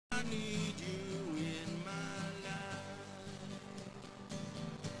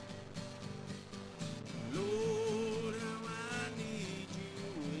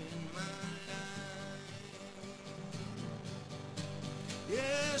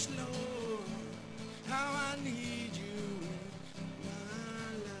Jesus, Lord, how I need you in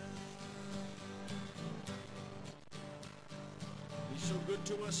my life. He's so good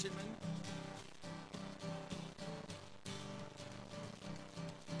to us, amen.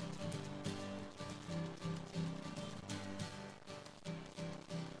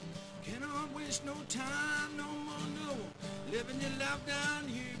 Cannot waste no time, no more, no. Living your life down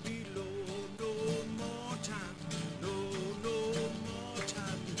here below. No more time, no more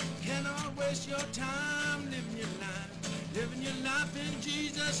time. Cannot waste your time living your life. Living your life in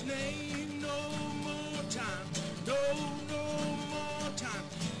Jesus' name. No more time, no more time.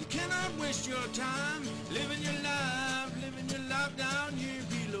 You cannot waste your time living your life down here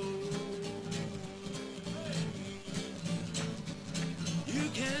below. You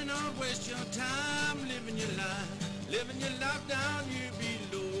cannot waste your time living your life down here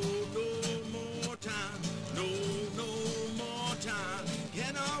below. No more time, no more time.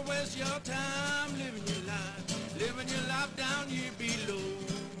 Cannot waste your time living your life down here below.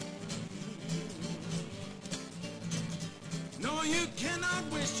 No, you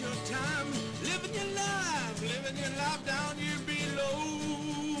cannot waste your time living your life down here below.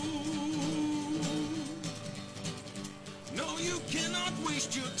 No, you cannot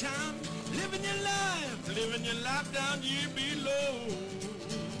waste your time living your life down here below.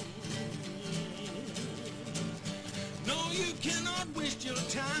 No, you cannot waste your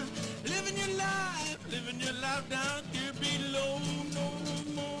time living your life down here below. No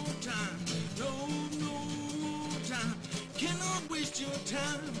more time, no more time. Cannot waste your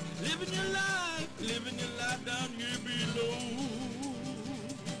time living your life down here below.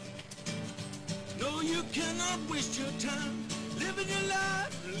 No, you cannot waste your time living your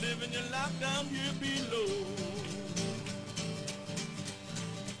life down here below.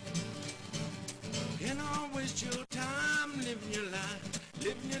 Cannot waste your time living your life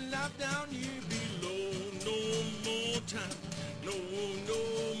down here below. No more time, no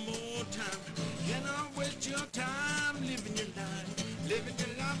more time. Cannot waste your time living your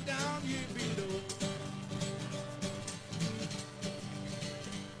life down here below.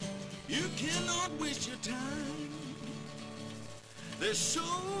 You cannot waste your time. There's so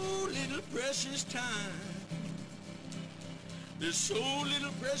little precious time. There's so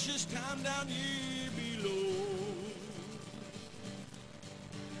little precious time down here below.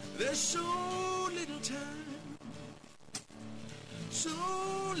 There's so little time. So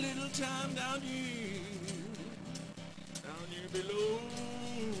little time down here below.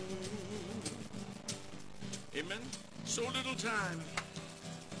 Amen. So little time.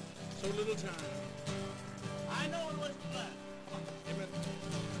 So little time. I know it was blood. Amen.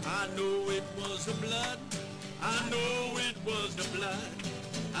 I know it was the blood. I know it was the blood.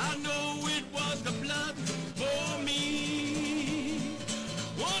 I know it was the blood for me.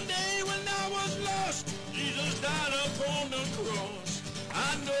 One day when I was lost, Jesus died upon the cross.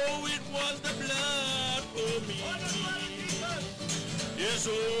 I know it was the blood for me. Yes,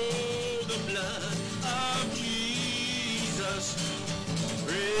 oh, the blood of Jesus.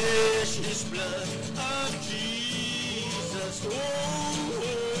 Precious blood of Jesus. Oh,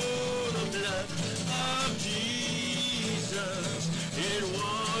 the blood of Jesus. It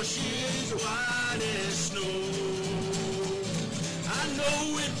washes white as snow. I know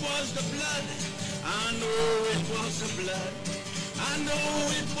it was the blood. I know it was the blood. I know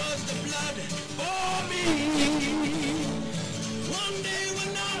it was the blood for me. One day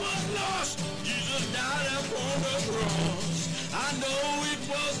when I was lost, Jesus died upon the cross. I know it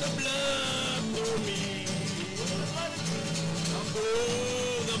was the blood for me. Oh,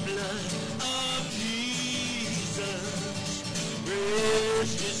 the blood of Jesus.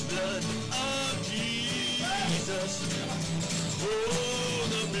 Precious blood of Jesus. Oh,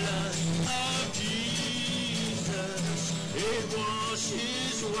 the blood of Jesus. It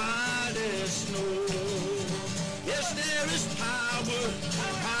washes white as snow. Yes, there is power,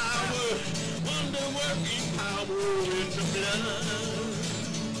 wonder-working power in the blood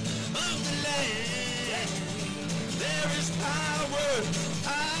of the Lamb. There is power,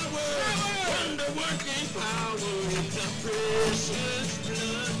 wonder-working power in the precious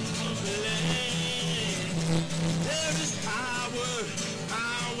blood of the Lamb. There is power,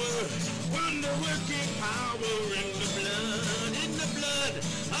 wonder-working power in the blood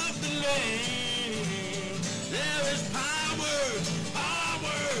of the Lamb. There is power,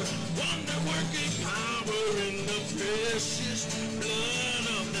 wonder-working power in the precious blood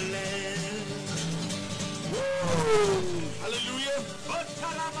of the Lamb. Woo! Hallelujah.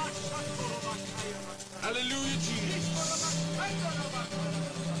 Hallelujah, Jesus.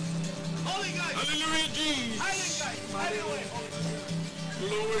 Holy Ghost. Hallelujah, Jesus. Holy Ghost. Right away.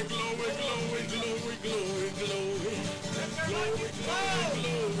 Glory, glory, glory, glory, glory, glory. Glory, glory,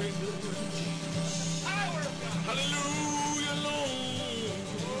 glory, glory. Power of God. Hallelujah,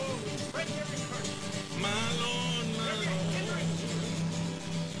 Lord. Break every curse. My Lord, my Every Lord, hindrance.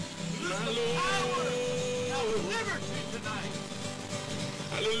 my Power of Lord. liberty tonight.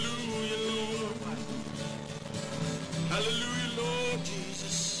 Hallelujah, Lord. Hallelujah, Lord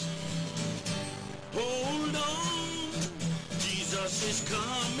Jesus. Hold on, Jesus is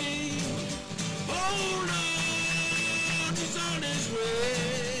coming. Hold on, he's on his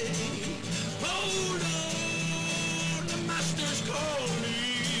way. Hold on, the master's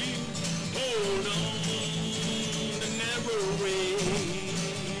calling. Hold on, the narrow way.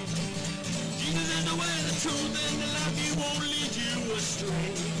 Jesus is the way, the truth, and the life. He won't lead you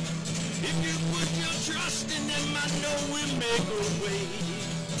astray. If you put your trust in him, I know he'll make a way.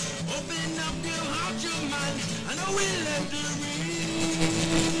 Open up your heart, your mind, I know we'll enter in.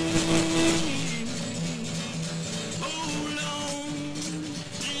 Hold on,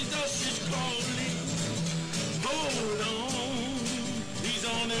 Jesus is calling. Hold on, he's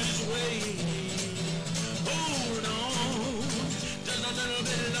on his way. Hold on, just a little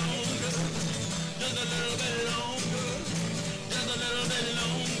bit longer, just a little bit longer, just a little bit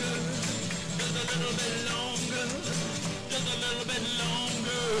longer, just a little bit longer, just a little bit longer.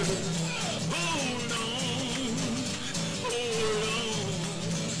 Hold on, hold on,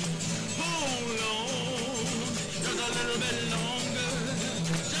 hold on, just a little bit longer,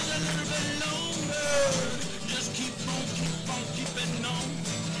 just a little bit longer. Just keep on keeping on.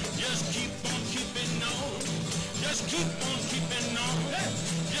 Just keep on keeping on. Just keep on keeping on.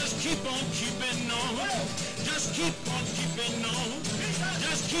 Just keep on keeping on. Just keep on keeping on.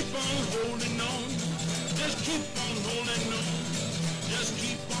 Just keep on holding on. Just keep on holding on. Just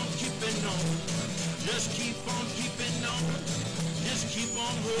keep on keeping on. Just keep on keeping on. Just keep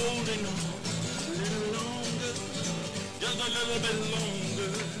on holding on. A little longer. Just a little bit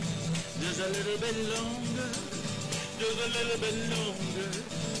longer. Just a little bit longer. Just a little bit longer.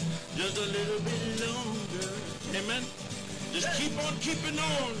 Just a little bit longer. Amen. Just keep on keeping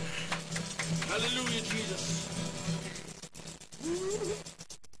on. Hallelujah, Jesus.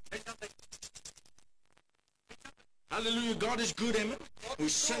 Hallelujah. God is good. Amen. We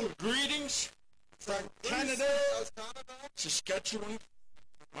send greetings from Canada, Saskatchewan,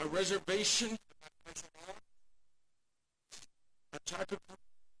 our reservation,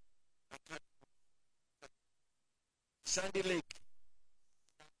 Sandy Lake.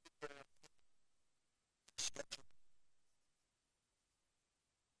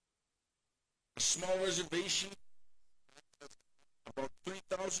 A small reservation, about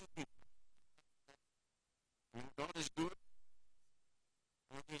 3,000 people. And God is good.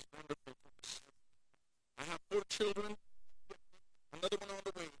 And he's wonderful. I have 4 children. Another one on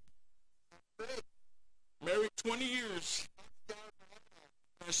the way. Married 20 years.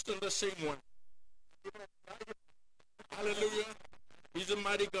 I'm still the same one. Hallelujah. He's a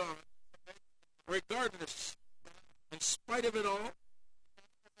mighty God. Regardless, in spite of it all,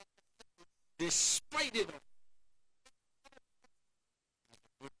 despite it all.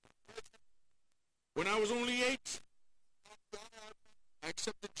 When I was only 8, I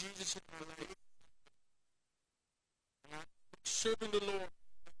accepted Jesus in my life. And I'm serving the Lord.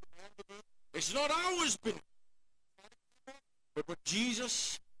 It's not always been. But with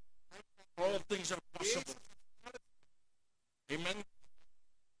Jesus, all things are possible. Amen.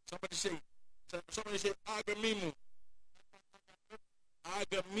 Somebody say, Agamimu.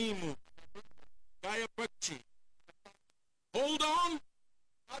 Agamimu. Kaya Pakchi. Hold on.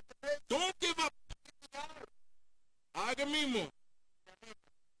 Don't give up. Agamimu.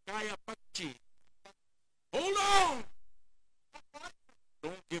 Kaya Pakchi. Hold on.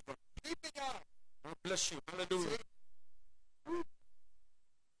 Don't give up. God bless you. Hallelujah.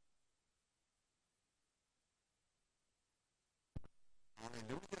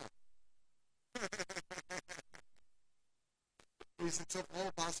 Halleluja. Wir sind so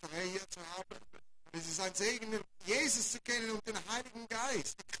froh, Pastor Ray hier zu haben. Es ist ein Segen, Jesus zu kennen und den Heiligen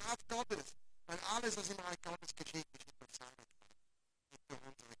Geist, die Kraft Gottes. Weil alles, was im Reich Gottes geschieht, geschieht durch seine Kraft. Nicht durch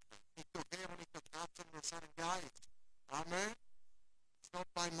unsere Kraft. Nicht durch Heer und nicht durch Kraft, sondern durch seinen Geist. Amen. It's not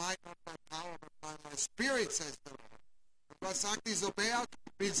by might, not by power, but by my spirit, says the Lord. Und was sagt dieser Berg?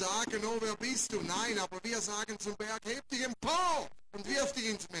 Wir sagen, oh, wer bist du? Nein, aber wir sagen zum Berg, heb dich empor und wirf dich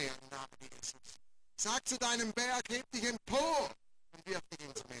ins Meer im Namen Jesus. Sag zu deinem Berg, heb dich empor und wirf dich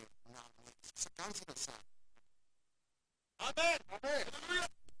ins Meer im Namen Jesus. So kannst du das sagen. Amen. Amen.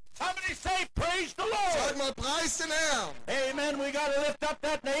 Somebody say, praise the Sag Lord. mal, preis den Herrn. Amen. We got to lift up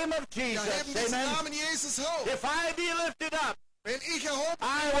that name of Wir Jesus. heben diesen Amen. Namen Jesus hoch. If I be lifted up, Wenn ich erhoben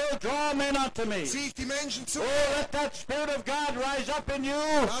draw men unto me. Zieh ich die Menschen zu. Oh, let that Spirit of God rise up in you.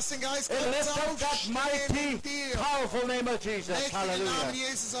 Lass den Geist And Gottes lift up that aufstehen mighty, in dir. powerful name of Jesus. Mächtigen Namen Hallelujah.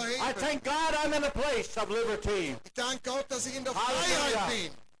 Jesus I erheben. thank God I'm in a place of liberty. Ich danke Gott, dass ich in der Hallelujah. Freiheit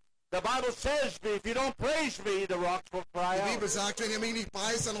bin. The Bible says, if you don't praise me, the rocks will cry Die out. Bibel sagt, wenn ihr mich nicht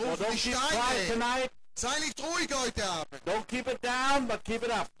preist, dann So rufen don't die keep quiet Steine. tonight. Sei nicht ruhig heute Abend. Don't keep it down, but keep it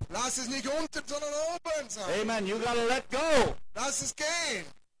up. Lass es nicht unten, sondern oben sein. Amen. You got to let go. Lass es gehen.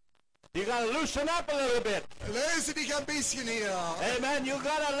 You got to loosen up a little bit. Löse dich ein bisschen hier. Amen. You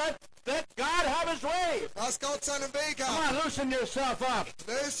got to let God have his way. Lass Gott seinen Weg Come haben. on, loosen yourself up.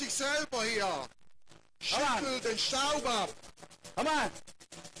 Löse dich selber hier. Schüttel den Staub ab. Come on.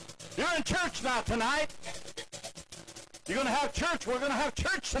 You're in church now tonight. You're going to have church. We're going to have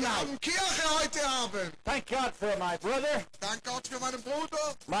church Wir tonight. haben Kirche heute Abend. Thank God for my brother. Dank Gott für meinen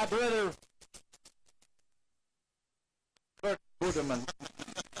Bruder. My brother, Kurt Budeman.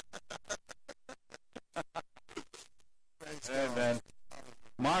 Praise God. Amen.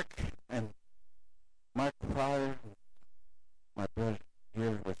 Mark Pryor, my brother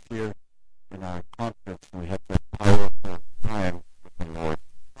here, was here in our conference, and we had that powerful time with the Lord.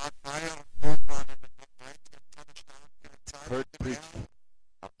 Mark Meyer und Kurt waren in der Gemeinde. Eine starke Zeit Kurt mit dem preached Herrn.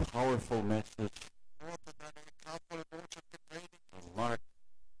 a powerful message, Kurt hat eine kraftvolle Botschaft gepredigt. and Mark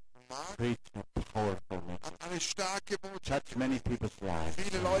Und Mark preached a powerful message. hat eine starke Botschaft. Touched many people's lives.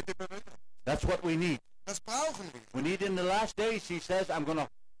 Viele Leute berührt. That's what we need. Das brauchen wir. We need in the last days, he says, I'm going to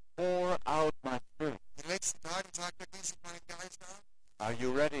pour out my spirit. In den letzten Tagen sagt er, gieße ich meinen Geist aus. Are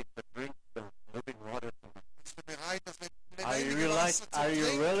you ready to drink the living water tonight? Bist du bereit, das Are you, lebendige Wasser zu are you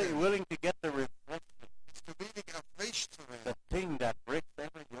really trinken? willing to get the refreshment, Bist du willig, erfrischt zu the werden? thing that breaks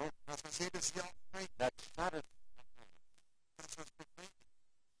every yoke, Das, was jedes Jahr bringt, that satisfies das, was befriedigt,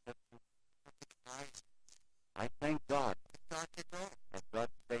 us? was dich reißt. I thank God Ich danke Gott, that God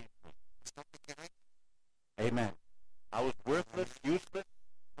saved me. dass Gott mich gerettet Amen. I was worthless, useless.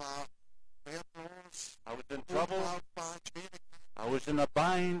 war, wertlos, I was in trouble. unbrauchbar, schwierig, I was in a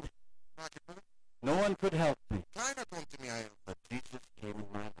bind. war gebunden. No one could help me. Keiner konnte mir helfen. But Jesus came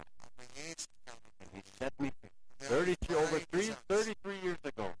in my life, Aber Jesus kam and he set me free. und er hat mich 33, over freigesetzt. 33 years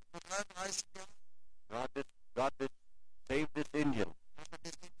ago, Vor 33 Jahren God did saved this Indian. hat er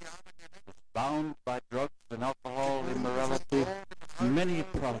diesen Indianer gerettet. Was bound by drugs and alcohol, Gebunden von immorality, Drogen, many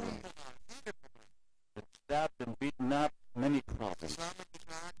Alkohol, problems. Unmoral, viele Probleme. Been stabbed and beaten up, many problems.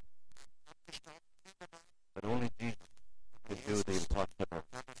 Zusammengeschlagen, abgestaubt, viele Mal. But only Jesus can do the impossible.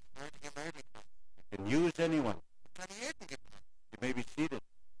 Kann das Mögliche möglich machen. He can use anyone. Kann jeden gebrauchen. You may be seated.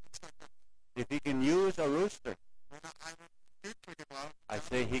 Jetzt sagt er, If he can use a rooster, wenn einen Hügel gebraucht I kann,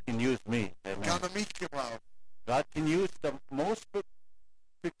 say he can use me. kann Amen. mich gebrauchen. God can use the most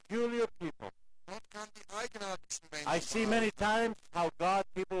peculiar people. Gott kann die eigenartigsten Menschen I see many times how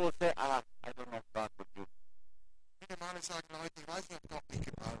people will say, I don't know if God would use. Viele Male sagen Leute, ich weiß nicht, ob Gott mich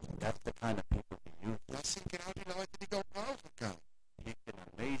gebraucht. That's the kind of people he uses. Das sind genau die Leute, die Gott brauchen kann. He can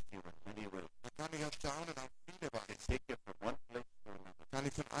amaze you in many ways. Da kann ich erstaunen auf viele He can Weisen. take you from one place to another. Kann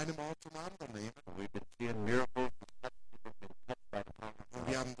ich von einem Ort zum anderen nehmen. And we've been seeing miracles and such people been touched by the power of Und God.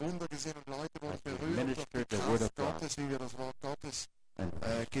 wir haben Wunder gesehen und Leute wurden As we berührt durch ministered die the word Kraft of God. Gottes, wie wir das Wort Gottes And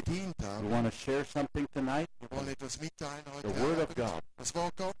gedient we haben. want to share something tonight. Wir wollen etwas mitteilen heute The word of Abend. God. Das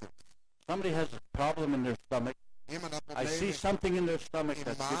Wort Gottes. Somebody has a problem in their stomach. Jemand hat I see Probleme something in their stomach im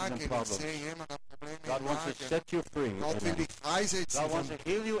that's giving Magen. them Ich problems. sehe, jemand hat Probleme God im wants to Magen. set you free. Gott will Amen. dich freisetzen. God wants to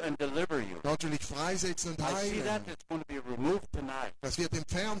heal you and deliver you. Gott will dich freisetzen und I see that heilen. it's going to be removed tonight. Das wird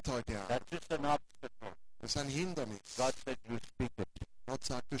entfernt heute Abend. That's just an obstacle. Das ist ein Hindernis. God said you speak it. Gott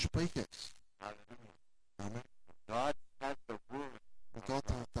sagt, du sprich es. Hallelujah. Amen. God has the word. Und Gott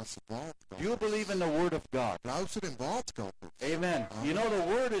hat das Wort Do you Gottes. believe in the word of God? Glaubst du dem Wort Gottes? Amen. You know the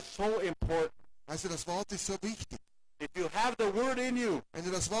word is so important. Weißt du, das Wort ist so wichtig. If you have the word in you, Wenn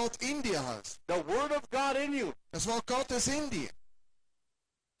du das Wort in dir hast, the word of God in you, das Wort Gottes in dir.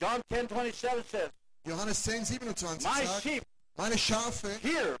 John 10:27 says, Johannes 10, 27 my sagt, sheep meine Schafe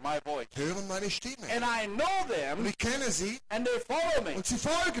hear my voice, hören meine Stimme. and I know Und them, ich kenne sie and they follow me. und sie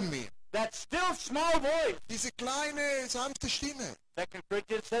folgen mir. That still small voice. Diese kleine, sanfte Stimme. 2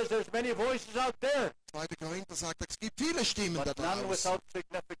 Corinthians says there's many voices out there, 2. Korinther sagt, es gibt viele Stimmen da but none draußen, without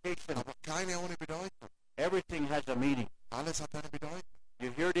signification. aber keine ohne Bedeutung. Everything has a meaning. Alles hat eine Bedeutung.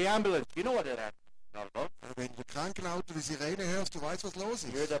 You hear the ambulance, you know what it is all about. Wenn du Krankenauto die Sirene hörst, du weißt, was los You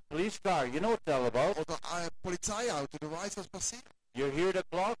hear ist. the police car, you know what it's all about. Oder Polizeiauto, du weißt, was passiert. You hear the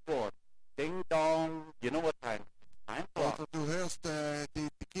clock go, ding dong, you know what time. Time clock. Oder du hörst die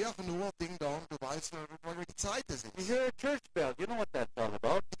Kirchenuhr, Ding Dong, du weißt, welche Zeit es You ist. hear a church bell, you know what that's all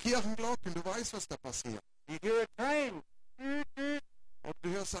about. Die Kirchenglocken, du weißt, was da passiert. You hear a train, toot, toot. Oder du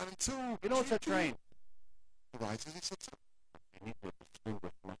hörst einen zu. You know it's a train. Du weißt, es ist ein Zug. You need to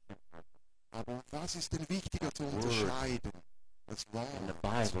distinguish much important. Aber was ist denn wichtiger zu unterscheiden? Das In the Wort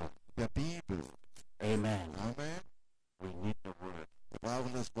Bible, der Bibel. amen. Amen. We need the word. Wir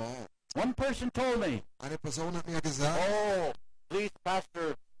brauchen das Wort. One person told me, Eine Person hat mir gesagt, oh, please,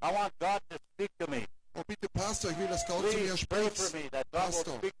 Pastor, I want God to speak to me. oh bitte Pastor, ich will, dass Gott zu mir Please pray for spricht. me that God will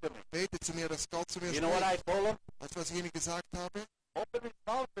Pastor, speak to me. bete zu mir, dass Gott zu mir You know what I spricht. told him? Weißt du, was ich ihnen gesagt habe? Open his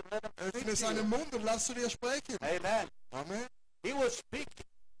mouth and let him speak Öffne to seinen you. Mund und lass zu dir sprechen. Amen. Amen. He will speak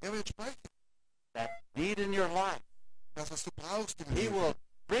Er wird sprechen. that need in your life. Das, was du brauchst im He Leben. will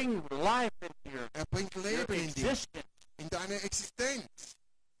bring life into your Er bringt Leben in dir, existence. in deine Existenz.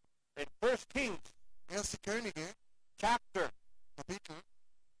 In 1 Kings 1. Könige, chapter Kapitel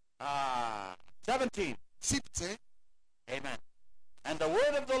 17. 17. Amen. And the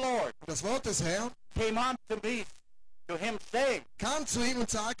word of the Lord Und das Wort des Herrn came on to him saying, kam zu ihm und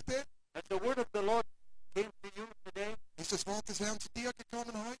sagte, that the word of the Lord came to you today. ist das Wort des Herrn zu dir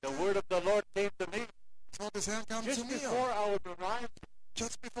gekommen heute? The word of the Lord came to me Das Wort des Herrn kam zu just mir, before I would arrive.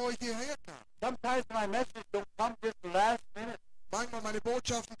 just bevor ich hierher kam. Sometimes my message don't come just last minute. Manchmal meine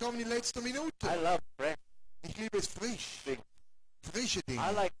Botschaften kommen in letzter Minute. I love fresh Ich liebe es frisch. things. Frische I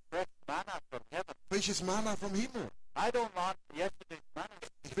Dinge. like fresh manna from heaven. Frisches Manna vom Himmel. I don't want yesterday's manna.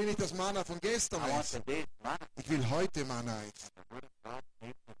 Ich will nicht das Manna von gestern I want essen. today's manna. Ich will heute Manna essen. The word of God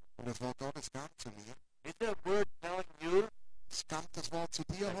came to me. Und das Wort Gottes kam zu mir. Is the word telling you Es kam das Wort zu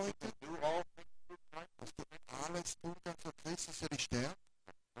dir that you heute, can do all things through Christ? dass du alles tun kannst für Christus, der dich stärkt.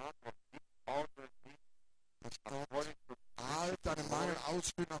 God will meet all your needs Dass Gott according to all deine Mangel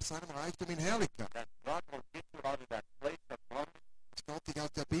ausfüllt nach seinem Reichtum in Herrlichkeit. that God will get you out of that place of bondage, Dass Gott dich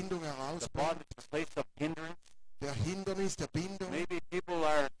aus der Bindung the herausbringt, bondage, the place of hindrance. der Hindernis, der Bindung. Maybe people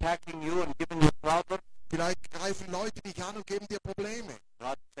are attacking you and giving you problems. Vielleicht greifen Leute dich an und geben dir Probleme.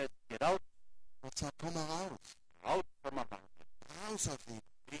 God says, get out, Gott sagt, komm heraus. out from among them. Raus aus ihm.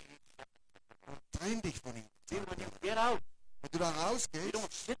 See, Und trenn dich von ihm. when you get out, Wenn du da you rausgehst,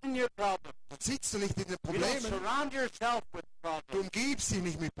 don't sit in your problems. dann sitzt du nicht in den You don't Problemen. surround yourself with Du problems. umgibst dich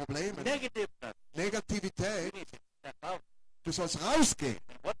nicht mit Problemen. Negativeness. You Negativität. need to step out. Du sollst rausgehen.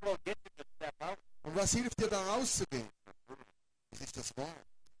 And what will get you to step out? Und was hilft dir da rauszugehen? Das ist das Wort.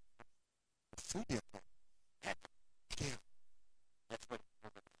 Das zu dir kommt. Steh auf. That's what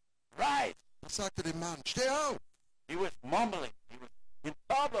rise. Was sagte dem Mann? Steh auf. He was mumbling. He was in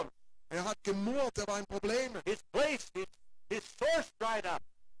problems. Er hat gemurrt, er war in Problemen. His place, his source dried up.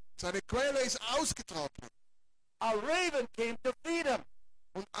 Seine Quelle ist ausgetrocknet. A raven came to feed him.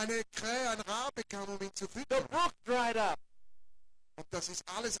 Und eine Krähe, ein Rabe kam, um ihn zu The füttern. brook dried up. Und das ist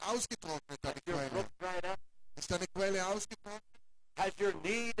alles ausgetrocknet, deine Has your Quelle. brook dried up? Ist deine Quelle ausgetrocknet? Has your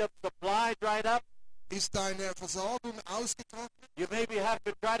need of supply dried up? Ist deine Versorgung ausgetrocknet? You maybe have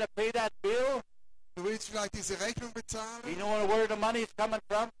to try to pay that bill. Du willst vielleicht diese Rechnung You bezahlen know where the money is coming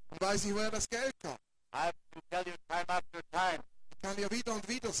from? und weißt nicht, woher das Geld kommt. I can tell you time after time. Ich kann dir wieder und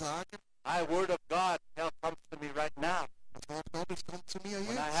wieder sagen, My word of God comes to me right now. das Wort Gottes kommt zu mir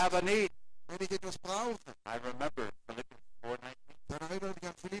When I jetzt. have a need, Wenn ich etwas brauche, I remember Philippians 4:19. dann erinnere mich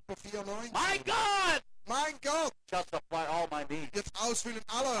an Philipper 4,9. My God Mein Gott shall supply all my needs. wird ausfüllen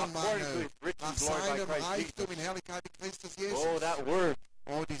aller According to Mangel his riches nach glory by seinem Christ Reichtum Jesus. in Herrlichkeit in Christus Oh, Jesus. that word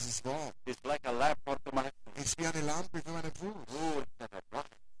Oh, dieses Wort is like a lamp unto my feet. ist wie eine Lampe für meinen Fuß. Oh, it's like a rock.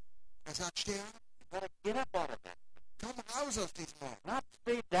 Er sagt, steh auf, You gotta get up out of that. komm raus aus diesem Wort. Not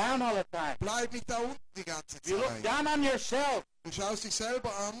stay down all the time. Bleib nicht da unten die ganze If you look Zeit. down on yourself, Du schaust dich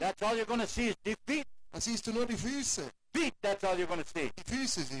selber an, that's all you're going to see is defeat. dann siehst du nur die Füße. Feet, that's all you're going to see. Die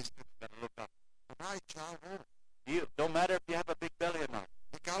Füße siehst du. You gotta look up. Nein, schau hoch. You don't matter if you have a big belly or not.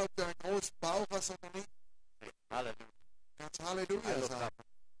 Egal, ob du einen großen Bauch hast oder nicht, Say, hallelujah. kannst I Halleluja look sagen. up.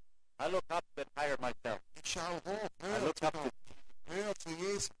 I look up and higher myself. Ich schau hoch, I hör look zu up to Gott, hör zu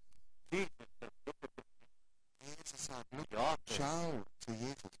Jesus. Jesus and look at the Jesus sagt, look, the author. schau zu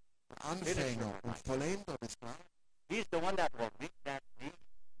Jesus. Der Anfänger und Vollender des Glaubens. He's the one that will meet that need.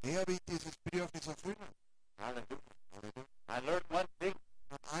 Er wird dieses Bedürfnis erfüllen. Hallelujah. Halleluja. I learned one thing.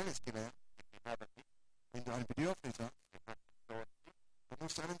 Ich habe eines gelernt, If you have a need, wenn du ein Bedürfnis hast, you have to sow a seed. dann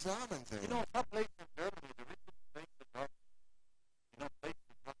musst du einen Samen You sehen. know, some places in Germany, the richest places are, places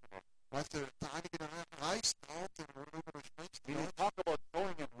we talk about. Weißt du, da einige der Reichsorte, worüber du sprichst, When we talk about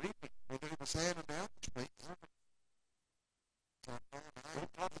sowing and reaping, wenn du über Säen und Ernten sprichst, sag, oh nein,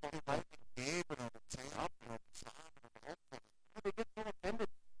 don't talk about über tithing. Geben oder Zehn oder Samen oder Opfer. They get so offended.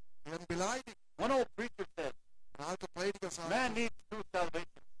 Die werden beleidigt. One old preacher said, Ein alter Prediger sagt, man needs two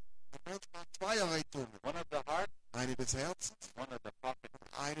salvations. der Mensch braucht zwei Errettungen. One of the heart, Eine des Herzens one of the pocket.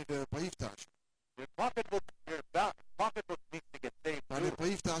 und eine der Brieftasche. Your pocketbook needs to get saved. Deine Eine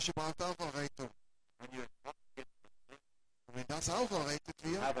Brieftasche braucht auch Errettung. When you're get Und wenn das auch errettet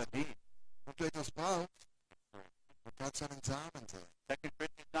you wird have a need. und du etwas brauchst, dann kannst du einen Samen sein. 2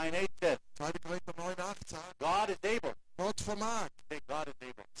 Corinthians 9:8 says, 2. Korinther 9,8 sagt, God is able. Gott vermag. Say, God is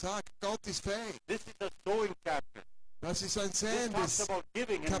able. Sag, Gott ist fähig. This is a sowing chapter. Das ist ein This talks säendes about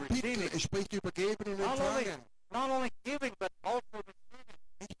giving and Kapitel. receiving. Es spricht über Geben und Not only, Empfangen. not only giving, but also receiving.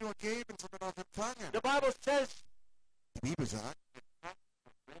 Nicht nur geben, sondern auch empfangen. The Bible says, Die Bibel sagt,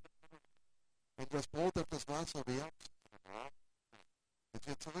 wenn du das Brot auf das Wasser wirfst, es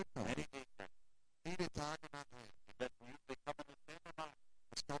wird zurückkommen. many days later, Viele Tage nachher. it doesn't usually come in the same amount.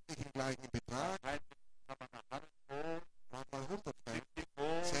 Es kommt nicht im gleichen Betrag, Sometimes it come in 100-fold, manchmal 100 Feld,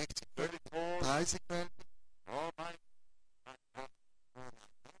 60-fold, 60 Feld, 30-fold. 30 Feld. Oh my God.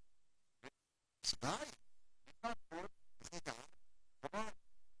 Das ist rein. It's not good. Das ist nicht arm. Come on.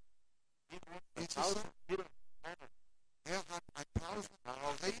 Give us It's 1,000 so. children. Er hat 1000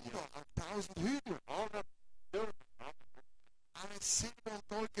 Rinder auf 1000 Hügel. All the children. Alles Silber und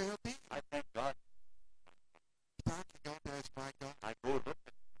Gold gehört ihm. I thank God. Ich danke Gott, er ist mein Gott. I go look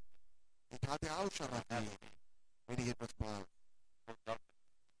at Ich hatte auch schon nach ihm, wenn ich etwas brauche. the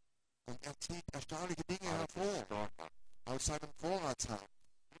Und er zieht erstaunliche Dinge out of the hervor storehouse. aus seinem Vorratshaus.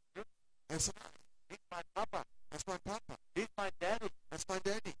 Er ist reich. He's my papa. Er ist mein Papa. He's my daddy. Er ist mein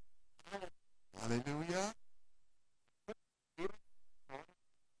Daddy. Halleluja.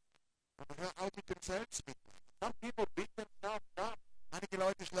 Aber hör auf mit dem Selbstmitleid. Some people beat themselves up. Einige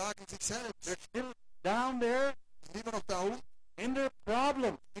Leute schlagen sich selbst. They're still down there Sind immer noch da unten in their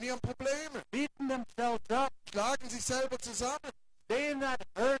problems, in ihren Problemen. beating themselves up, Schlagen sich selber zusammen. stay in that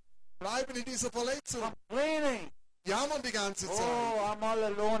hurt, Bleiben in dieser Verletzung. complaining. Jammern die ganze Zeit. Oh, I'm all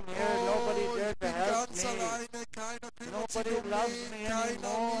alone here. Nobody Oh, there ich to bin help ganz me. alleine. Keiner kümmert sich Nobody um loves mich. me Keiner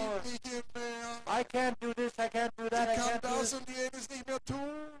anymore. liebt mich mehr. I can't do this, I can't do that, I Ich kann can't do das this. und jenes nicht mehr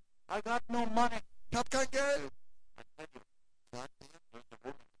tun. I got no money. Ich habe kein Geld. I tell you, Sagt er, there's a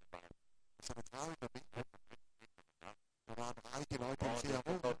woman in the Bible. das ist eine Frau in der Bibel. Da waren reiche Leute um Oh, sie they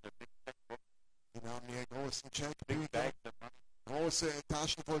herum. took out the big checkbook, Die nahmen ihre großen big Checkbücher, bags of money. große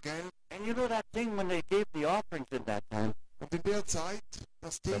Taschen voll Geld. And you know that thing when they gave the offerings in that time, Und in der Zeit,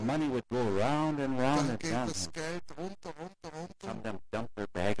 das the Ding, money would go round and round dann and geht round. das Geld runter, runter, Some runter. of them dumped their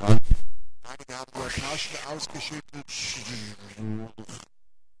bag on. Einige haben ihre Taschen ausgeschüttet.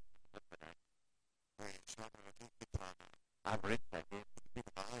 Hey, schau mal, was ich getan habe. I'm rich, I gave. Ich bin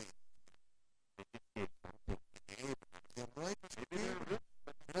reich. They just gave something. Gegeben. Sie haben nur etwas Maybe they're gegeben. rich,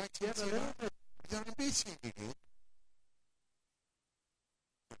 but Vielleicht they sind have a sie little reich. bit. Sie haben ein bisschen gegeben.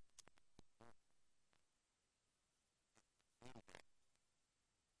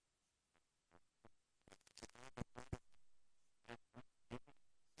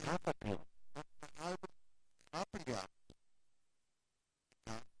 Half a penny. Einen halben Rappen gehabt.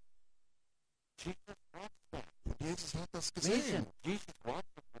 Jesus watched that. Und Jesus hat das gesehen. Listen, Jesus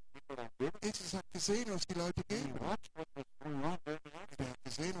watched what people are giving. Jesus hat gesehen, was die Leute He geben. watched what was going on very often. Er hat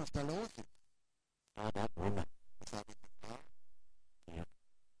gesehen, was da los ist. Oh, that woman. Was habe ich gefragt? Yeah.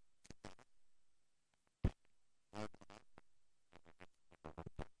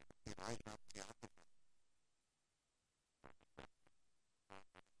 Die Reichen haben sie angefangen.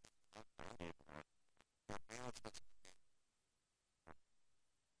 Ich habe mehr als was gegeben.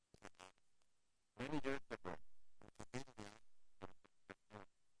 Many years ago, Und vor vielen Jahren,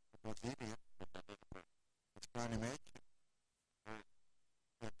 in Brasilien, das kleine Mädchen,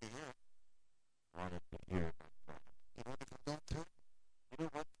 die hat gehört, wanted to hear about God. die wurde von Gott hören. You know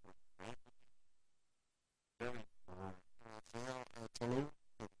what? Very Sehr verloren,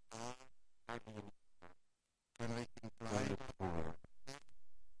 arm, keinen richtigen Kleid. poor.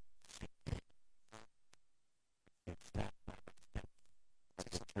 It's that step of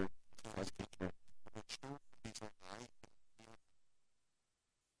the church, of the church. Und den Stufen dieser Reichen, die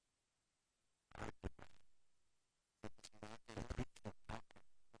hat das Markt gehört.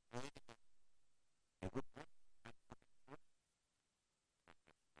 Und Prediger, It would not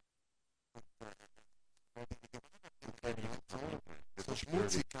wollte die Gemeinde you can't even so, find it. so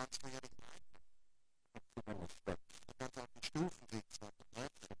schmutzig kannst du ja nicht rein. Too many steps. Du kannst auf den Stufen sitzen, auf der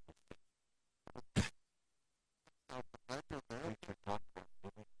Treppe. Auf der Treppe und hören. Preacher talked about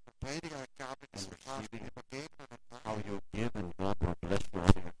giving, Der Prediger gab es And Kraft receiving. übergeben und how empfangen. you give and God will bless you out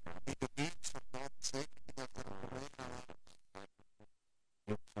of your family. Wie du gibst und Gott segnet dich auf deine Probleme haben.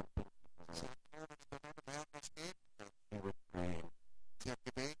 Give something. Sag nur, wenn ich dann dem Herrn was geben kann. He would pray. Sie hat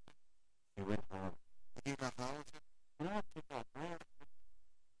gebetet, He went home. sie ging nach Hause. You know what she thought? Well,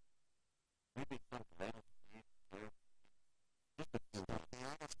 maybe some lettuce, cheese, here. Just a Sie few dachte,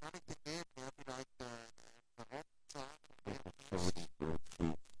 ja, was kann ich dir geben? Ja, vielleicht Karotten, Sachen. just a soda food.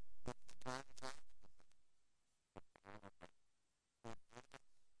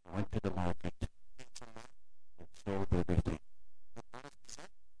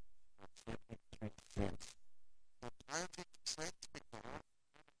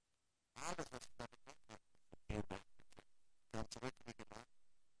 alles, was ich da gekriegt habe, kam zurück in die Gemeinde.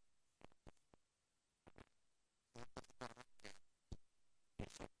 Und das ist dann abgegeben. He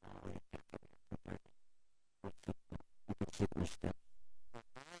said, no, you can't get it. You can sit in the steps. Und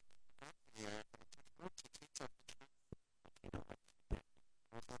nein, ja, gut, sie zieht auf den Schritt. You know what she did?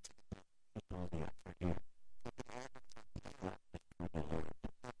 Was hat sie getan? She told the usher, here, Ich habe den Augen gesagt, I brought this for the Lord.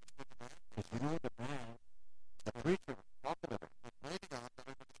 ich bin bereit. Because you know the man, the preacher was talking about it. Der Prediger hat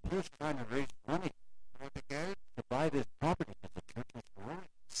darüber He gesprochen. was trying to raise money Er wollte Geld to buy this property because the church was growing.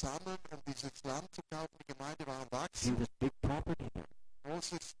 sammeln, um dieses Land zu kaufen. Die Gemeinde war am See Wachsen. this big property there.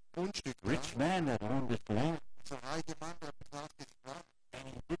 Großes Grundstück. Rich Ja. man that owned this land. So ein reicher Mann, der betraf dieses Land. And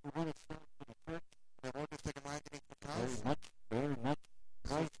he didn't want to sell it to the church. Der wollte es der Gemeinde nicht Very verkaufen. much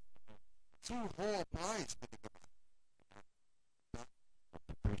price. Zu hoher Preis für die Gemeinde. But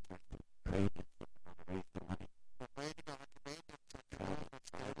the preacher prayed and said, "I'm going to raise the money." Der Prediger hat gebetet, sagt, Try genau, to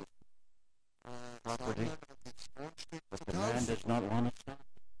das buy Geld this sammeln, um dieses Grundstück But zu the man kaufen. does not want to sell.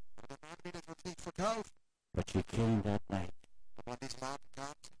 Aber der Mann will es nicht verkaufen. But she came that night. Aber an diesem Abend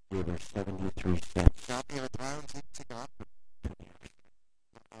kam sie, Gave her 73 cents gab ihre 73 Rappen. to the usher.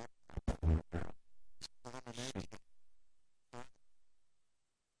 Und A poor girl. das arme Mädchen.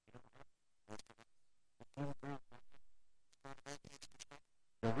 Weißt du was? The poor girl. Das arme Mädchen ist gestorben.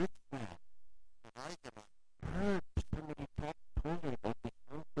 The rich man Der reiche Mann heard somebody told her about this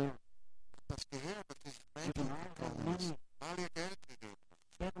poor girl. hat das gehört, dass dieses Giving Mädchen all her gekommen ist. money, All ihr Geld gegeben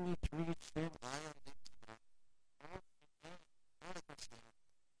hat. 73 cents. 73 Rappen. Alles, was sie hat.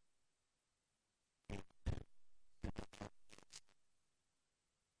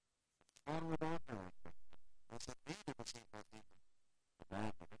 What's wrong with all her? Was hat Liebe über sie passiert? The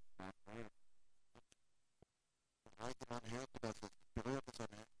man, the rich man, heard. Der reiche Mann hörte das, es berührte sein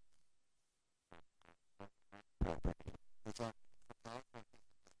Herz. Property. Er sagt, verkauf mal.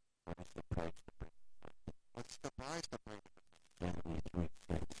 What is the price to bring? Was ist der Preis der Prediger? 73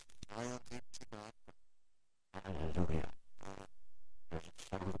 cents. 73 Rappen. Hallelujah. There's a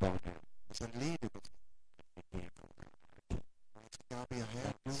song about her. Das ist ein Lied über sie. She gave her heart. Und sie gab ihr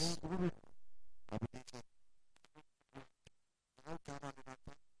Herz. You won't believe it. Aber diese Frau kam an den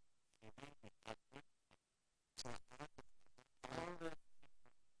Anfang. Sagt,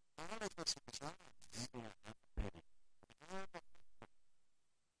 alles, was sie gesagt hat.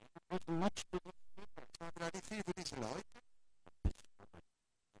 It wasn't much to these people. Das war vielleicht nicht viel für diese Leute.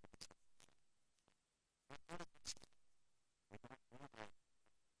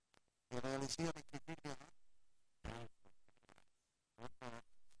 Wir realisieren nicht, wie viel wir haben.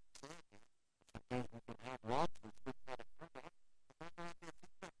 Sometimes we can have lots and still not a product.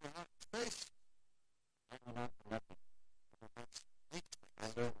 Wir haben Space. Hanging on to nothing. Nichts. I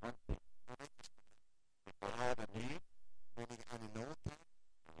learned one thing. If I have a need, Wenn ich eine Not habe,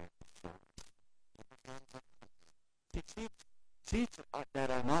 I have to serve. dann kann See, seeds that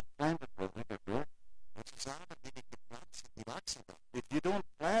are not planted will never grow. ich sagen, die nicht gepflanzt sind, die wachsen dann. If you don't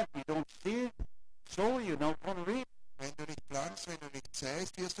plant, you don't seed, sow, you're not going to reap. Wenn du nicht pflanzt, wenn du nicht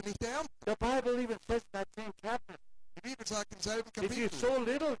säst, wirst du nicht ernten. The Bible even says in that same chapter, Die Bibel sagt im selben if you Kapitel, sow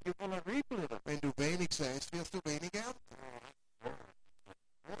little, you're going to reap little. wenn du wenig säst, wirst du wenig ernten.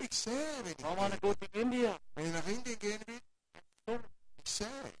 Oh, ich sähe, wenn ich I want to gehe. go to India. Wenn ich nach Indien gehen will, So, ich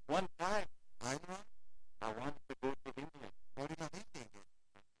sähe. one time, Einmal I wanted to go to India. wollte ich nach Indien gehen.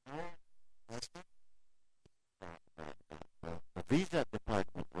 No, Weißt du? the visa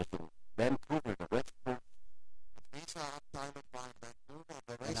department was in Vancouver, the West Coast, Die Visa-Abteilung war in Vancouver an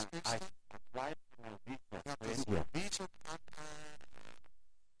der and I Westküste. applied for my visa Ich habe for das India. Visum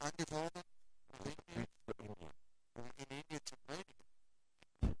angefordert, nach To Indien, preach for India. um in Indien zu predigen.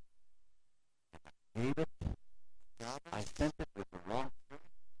 Gave it. Gab I es sent it with the wrong spirit.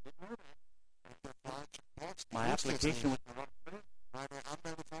 Didn't know that. mit der falschen Post. Ich My wusste es application nicht. was the wrong spirit. Meine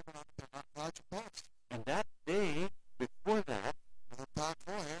Anmeldeform war mit der falschen Post. And that day, before that, Und am Tag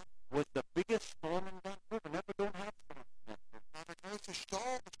vorher was the biggest storm in Vancouver. Never don't have storms in Vancouver. war der größte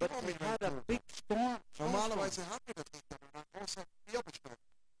Sturm But we in had a Vancouver. big storm. Normalerweise haben wir das nicht, aber ein großer Wirbelsturm.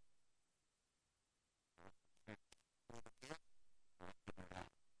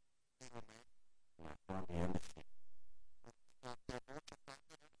 I found the embassy. Nach der Botschaft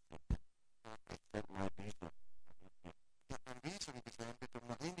I sent my visa. ich habe ein Visum gesendet, um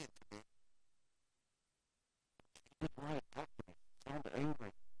nach Indien zu gehen. She didn't want to talk to me. She sounded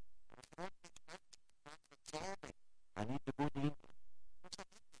angry. Aber ich wollte nicht sprechen. Ich war zornig. I need to go to India. Ich muss nach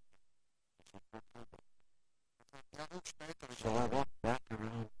Indien. She said, "No problem." Ja, ruf später. Ich So I walked back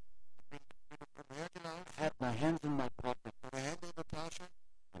around. bin wieder umhergelaufen, I had my hands in my pocket, meine Hände in der Tasche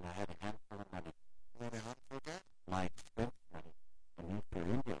and I had a handful of money. und eine Handvoll Geld. My expense money. I need for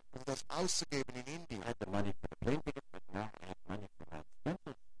India. Und das auszugeben in I Indien. had the money for the plane ticket, but now I have money for my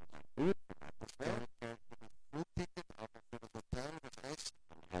expenses, for my food, for my Das hotel. Geld für das Flugticket, aber für das Hotel, das Essen,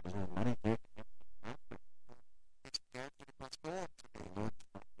 And I had a little money there to give to the pastor. ist Geld für die Pastoren zu The geben. Lord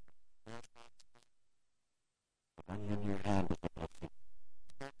spoke to me. The money in your hand is a blessing.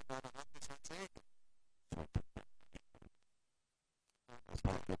 Das Geld in deiner Hand ist ein Segen. So I took that money from the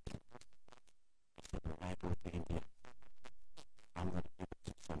pocket. I said, when I go to India, I'm going to give it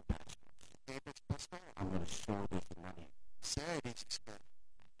to some pastor. Gebe es Pastoren. I'm going to sow this money. Sähe dieses Geld.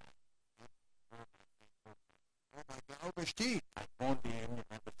 Oh, mein Glaube stieg. I phoned the Indian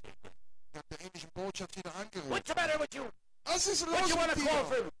embassy again. Ich habe der indischen Botschaft wieder angerufen. What's the matter with you? Was ist What los you want mit to call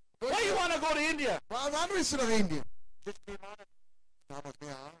dir? for? Why you want to go to India? Wann willst du nach Indien? Just be honest. Damals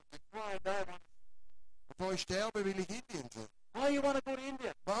mir an. Before I die, Bevor ich sterbe, will ich Indien sehen. why you want to go to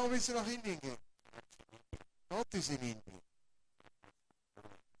India? Warum willst du nach Indien gehen? Gott ist in Indien.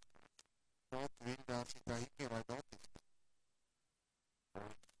 Gott will, dass ich da hingehe, weil Gott ist.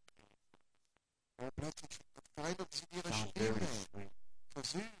 Und plötzlich verändert sich ihre Sounds very Stimme. sweet. So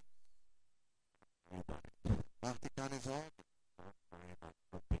süß. Mach dir keine Sorgen.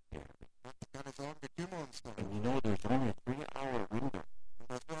 Mach dir keine Sorgen, wir kümmern uns darum. And you know, there's only a 3-hour window Und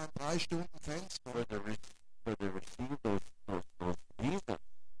das ist nur ein 3-Stunden-Fenster, for the receive those visas.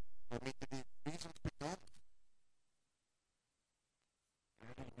 damit du die Visums bekommst.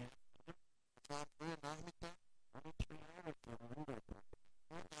 Das war am frühen Nachmittag. Only 3 hours for the window.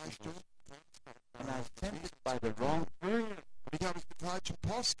 Nur 3 Stunden Fenster. And I sent it by the wrong courier. Und ich habe es mit falschen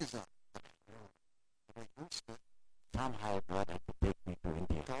Post gesagt. Aber ich wusste, Somehow God had to take me to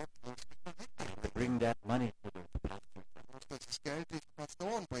India. Gott muss mich nach I Indien had to bringen. bring that money to the pastors. Ich muss das Geld den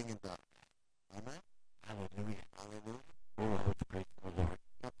Pastoren bringen da. Amen. Hallelujah. Halleluja. Oh, I was grateful, Lord.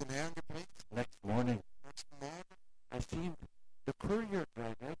 Ich habe den Herrn gepriesen. Next morning, Nächsten Morgen I seen the courier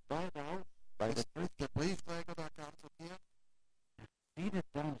drive right by the house, by the church. ist der Briefträger da kam zu mir. Seen it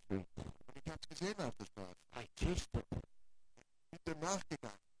down the street. Und ich habe es gesehen auf der Straße. I chased it. Ich bin dem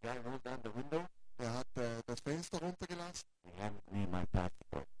nachgegangen. Guy rolled down the window. Er hat das Fenster runtergelassen He handed me my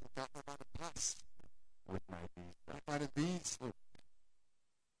passport und gab mir meinen Pass with my visa. und meinen Visum.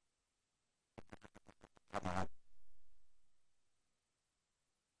 Come on.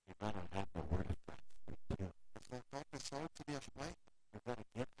 You gotta have the word of God with you. Das Wort Gottes soll zu dir sprechen. You gotta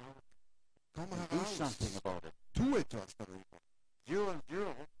get out Komm and do heraus. something about it. Tu etwas darüber. 0 and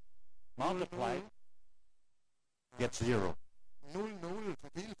 0 multiplied gets 0. 0,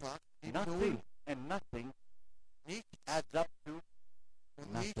 vervielfacht, gibt 0. Nothing and nothing Nichts adds up to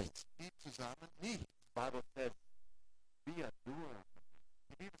und nothing. nichts gibt zusammen nichts. The Bible says, be a doer.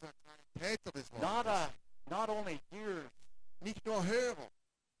 Die Bibel sagt, ein Täter des Not Wortes. not only hearers, Nicht nur Hörer,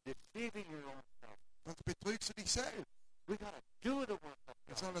 deceiving your own self. sonst betrügst du dich selbst. We gotta do the work of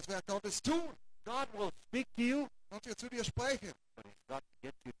Wir God. sollen das Werk Gottes tun. God will speak to you, Gott wird zu dir sprechen. but He's got to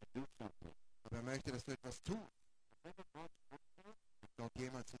get you to do something. Aber er möchte, dass du etwas tust. Remember God spoke to you? Hat Gott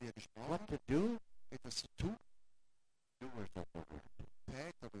jemand zu dir gesprochen? What to do? Etwas zu tun? Doers of the word.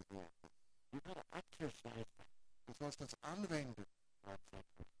 Täter des Wortes. You gotta exercise that. Du sollst das anwenden. God said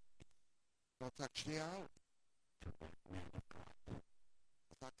Gott sagt, steh auf. to that man of God.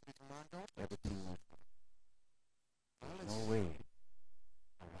 Er sagt zu diesem Mann Gott, Everything was alles. no way.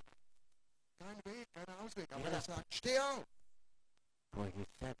 Kein Weg, kein Ausweg. Aber Ja. er sagt, steh auf. For he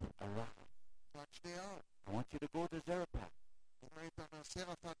said, arise. Er sagt, steh auf. I want you to go to Zarephath. Und wenn du nach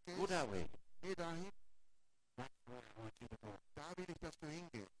Seraphat Go gehst, that way. geh dahin. That's where I want you to go. Da will ich, dass du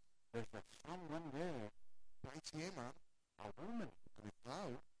hingehst. There's someone there, Da ist jemand, a woman, eine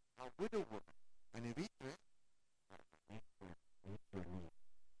Frau, a widow woman, eine Witwe, meet your need.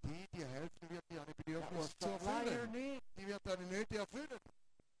 die dir helfen wird, dir eine That Bedürfnis will zu supply your erfüllen. need. Die wird deine Nöte erfüllen.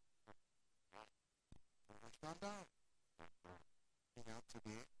 Und er stand da. Fing an zu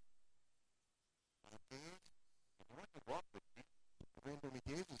gehen. Und geht. You want to walk with me? Wenn du mit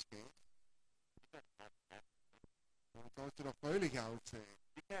Jesus gehst, dann sollst du doch fröhlich aussehen.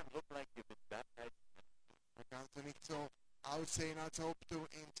 You can't look like you've been baptized. Dann kannst du nicht so aussehen, als ob du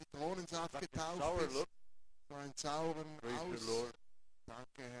in Zitronensaft Like a getauft sour bist. look. So einen sauren Praise the Aus. Lord.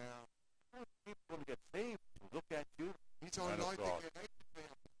 Danke, Herr. How people gonna get saved? Look at you. Wie sollen Man of Leute God. gerettet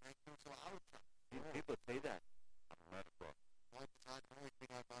werden, wenn du so aussahst? People say that. I'm a man of God. Leute sagen, oh, ich bin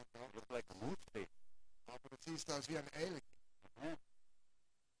ein Mann You Gottes. look like a moose face. Aber du siehst aus wie ein Elch. Amen.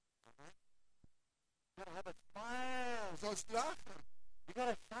 You gotta have a smile. Du sollst lachen. You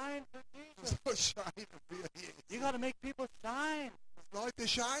gotta shine for Du Jesus. sollst scheinen für Jesus. You gotta make people shine. Dass Leute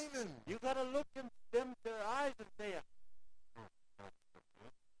scheinen. You gotta look in them their eyes and say,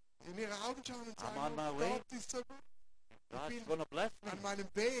 In ihre Augen schauen und sagen, I'm on my oh, way. Gott ist so gut. God's going to bless me. an meinem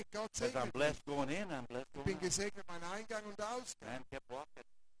Weg. Gott Because I'm segnet mich. blessed going in, I'm blessed Ich going bin out. gesegnet, mein Eingang und Ausgang. Man kept walking.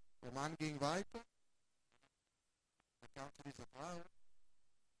 Der Mann ging weiter. Er kam zu dieser Frau.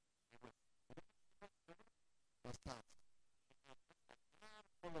 Was tat sie?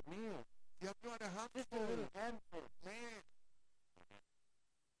 Full of meal. Sie hat nur eine Just a Handvoll little handful. Mehl.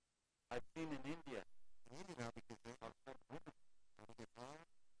 I've seen in India, In Indien habe ich gesehen, how some women einige Frauen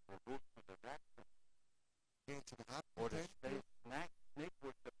will go to the restaurant gehen zum or to Rattentempel, snake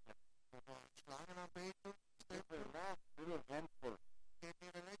worship them. wo Schlangenanbetung, Give her last little handful. geben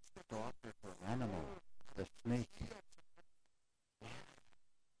ihre letzte To offer for an animal, the snake.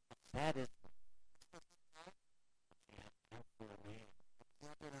 Sad is she had a handful of meal. Sie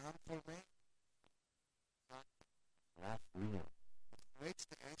hat eine Handvoll Mehl. Last meal. Das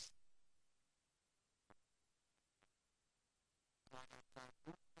letzte Essen.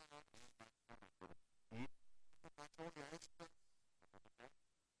 Mein Sohn, der isst das.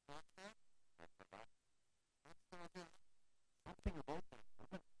 Sagt er? Something about that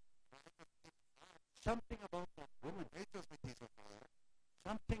woman. Something about that woman. Etwas mit dieser Frau.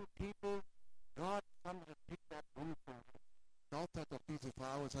 Something people, God, somebody picked that woman from her. Gott hat doch diese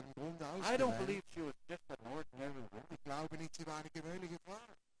Frau aus einem Grund I don't ausgewählt. believe she was just an ordinary woman. Ich glaube nicht, sie war eine gewöhnliche Frau.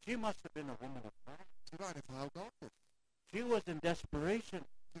 She must have been a woman of God. Sie war eine Frau Gottes. She was in desperation.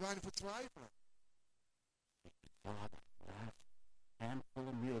 Sie war eine Verzweiflung. She saw that last handful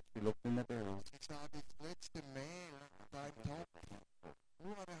of meal. She looked in the barrel. Sie sah das letzte Mehl da im Topf.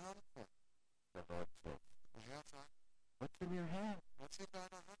 Nur eine Handvoll. The Lord said, Der Herr sagt, what's in your hand? was ist in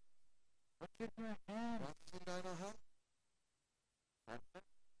deiner Hand? What's in your hand? Was ist in deiner Hand? Something?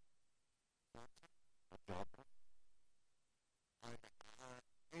 Sagt A job? ein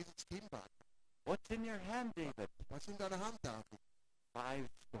Eselskinnback. What's in your hand, David? Was ist in deiner Hand, David? 5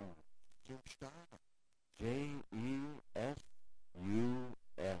 stones. 5 Steine. J-E-S-U-S.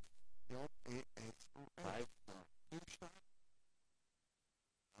 J-E-S-U-S. 5 stones. 5 Steine.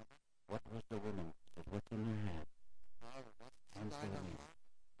 What was the woman? Said, what's in your hand? Frau, was ist in deiner Hand?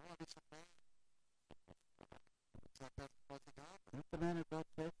 Nur ein bisschen Mehl. Sagt er, was ich habe. What the man of God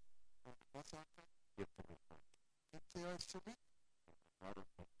said? Und was sagt er? Give to me first. Gibt sie euch zu mit? God will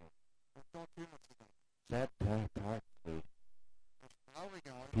take care. Und Gott kümmert sich darum. Sad part, please. Das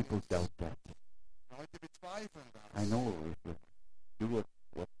Traurige heute People ist, doubt that. Leute bezweifeln I das. know if you do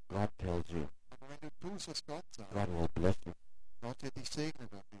what God tells you, Aber wenn du tust, was Gott sagt, God will bless you. Gott wird dich segnen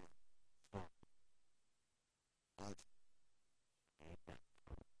dafür. So, Also, eat that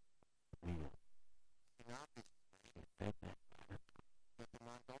meal. die Nachricht, She fed that dass der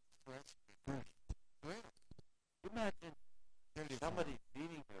Mann Gottes zu essen gibt. first. Zuerst. Imagine Stell dir vor, somebody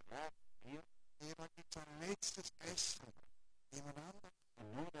feeding their last meal jemand gibt sein letztes Essen. Jemand anderes.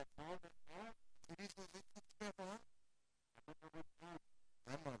 and know that's all they have. Für diesen ist nichts mehr vorhanden. I don't know what time.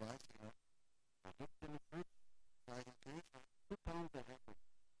 Einmal weiß ich noch, I looked in the fridge, war ich im Kühlschrank, 2 pounds of hamburger.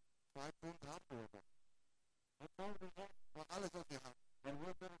 2 Pfund Hamburger. That's all we have. War alles, was wir hatten. And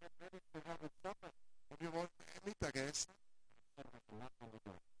we're going to get ready to have a supper. Und wir wollten Mittag essen. Somebody's knock on the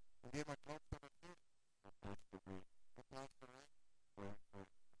door. Und jemand klopft an der Tür. Pastor Green, Der Pastor rein. we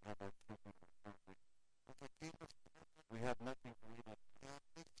have our children are hungry. Unsere Kinder sind We have nothing to eat. wir haben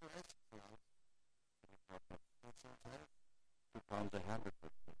nichts zu essen zu Hause. Kannst du uns helfen? 2 pounds of hamburger.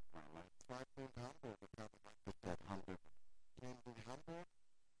 My life. 2 Pfund Hamburger kann man. Put that hamburger. Nehmen die Hamburg.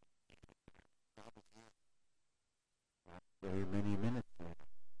 Gab es hier. Not very many minutes later,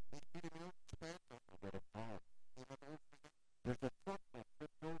 Nicht viele Minuten später. I get a call. Jemand ruft mich an. There's a truck that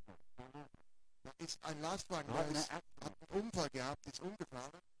flipped over. Fell over. Da ist ein Lastwagen, Got der in an ist, hat accident. einen Unfall gehabt, ist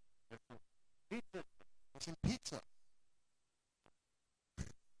umgefahren. There's some pizza. Das sind Pizza.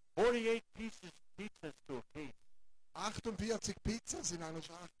 48 pizzas to a piece. 48 Pizzas in einer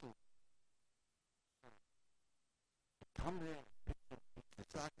Schachtel. Come there, pick some pizzas.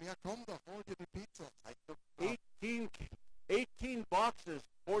 Sag mir, komm doch, hol dir die Pizza. I took 18 boxes,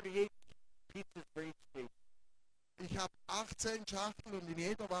 48 pizzas for each case. Ich habe 18 Schachteln und in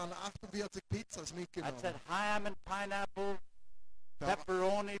jeder waren 48 Pizzas I said mitgenommen. ham and pineapple, Da war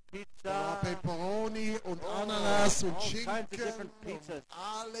pepperoni pizza, Pepperoni und Oh, Ananas und all kinds of Schinken different und pizzas.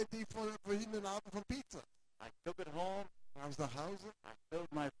 alle die verschiedenen Arten von Pizza. I took it home. Dann haben sie nach Hause. I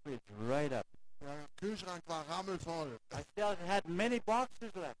filled my fridge right up. Der Kühlschrank war rammelvoll. I still had many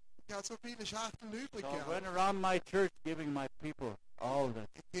boxes left. Ich hatte so viele Schachteln übrig So I went gehabt. around my church giving my people all the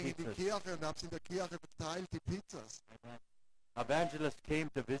Ich ging in die pizzas. Kirche und habe sie in der Kirche verteilt, die Pizzas. Evangelist came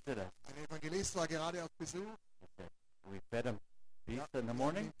to visit us. Ein Evangelist war gerade auf Besuch. He said, we fed him pizza in the Wir haben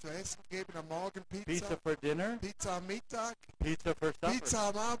morning, ihm zu essen gegeben, am Morgen pizza Pizza, for dinner, Pizza am Mittag, pizza for supper. Pizza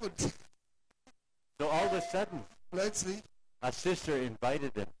am Abend. So all of a sudden, Plötzlich, a sister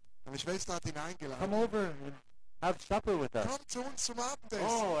invited him. meine Schwester hat ihn Come eingeladen. over and have supper with us. Komm zu uns zum Abendessen.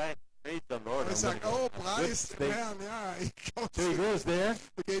 Oh, I praise the Lord. Und ich I'm sage, gonna oh, get a good preis dem steak. Herrn, ja, ich komme So he goes there.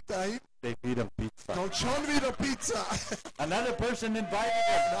 geht dahin, They feed him pizza. kommt schon wieder Pizza. Another person invited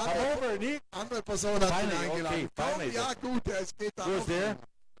him. Come over and eat. Andere Person hat ihn Finally, eingeladen. okay, Komm, finally. ja gut, es geht da Goes auch. there.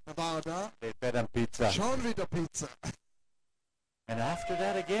 Dann war er da, They fed him pizza. schon wieder Pizza. And after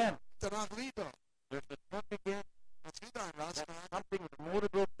that again, Danach wieder. there's a truck again. Jetzt wieder ein Lastwagen. Something, the motor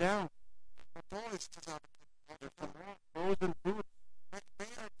broke down. Motor ist zusammen. There's some more frozen food. Mehr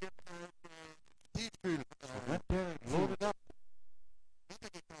Tiefkühl. I went there and loaded up.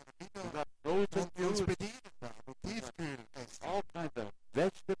 Wiedergekommen. We Wieder got frozen und uns food. bedient da. Mit Tiefkühl essen. All kinds of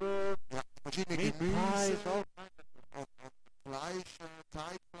vegetables, Ja, verschiedene meat pies, Gemüse. all kinds of Und Fleisch,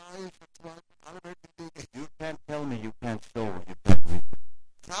 Teigfleisch und so weiter. Alle möglichen Dinge. You can't tell me you can't sow, you can't reap.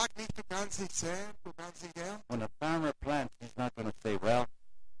 Sag nicht, du kannst nicht säen, du kannst nicht ernten. When a farmer plants, he's not going to say, well,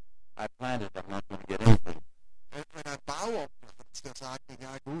 I planted, I'm not going to get anything. Wenn ein Bauer pflanzt, der sagt,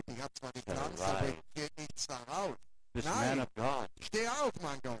 ja gut, ich habe zwar gepflanzt, Ja, aber right. es geht nichts daraus. This Nein. man of God, Steh auf,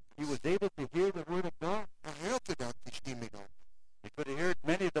 mein Gott. he was able to hear the word of God. Hörte Gott die Stimme Gottes. He could have heard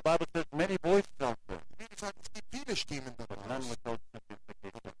many, the Bible says, many voices out there, Wie gesagt, es gibt viele Stimmen but dabei. none without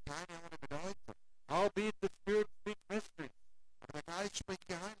signification. Keine ohne Bedeutung. Howbeit the Spirit speaks mysteries, Aber der Geist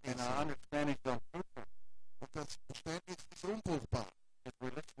spricht and Geheimnisse. our understanding is unfruitful. Und das Verständnis ist unfruchtbar. If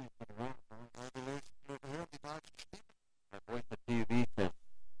we're listening to the wrong voice, Weil wir hören die falschen Stimmen. the voice of TV says,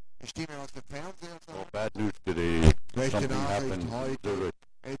 Die Stimme aus dem Fernseher oh, sagt, bad news today. Schlechte Something Nachricht happened. heute. Do it.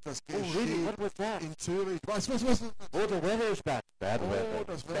 etwas Oh, really? geschieht What was that? in Zürich. Was? Oh, the weather is bad. Bad Oh, weather.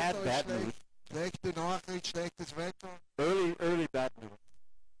 das Bad, Wetter ist bad schlecht. news. Schlechte Nachricht, schlechtes Wetter. Early bad news.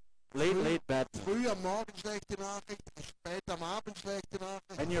 Late bad news. Früh am Morgen schlechte Nachricht, spät am Abend schlechte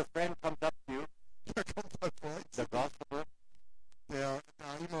Nachricht. And your friend comes up to you, Da kommt ein Freund, the gossiper, der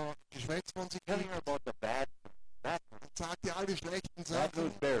da immer Geschwätz von sich telling gibt her about the bad news. und sagt dir alle schlechten Bad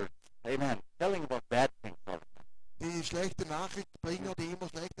news Sachen. bears. Amen. Telling about bad things all the time. Die schlechte Nachrichtbringer, die immer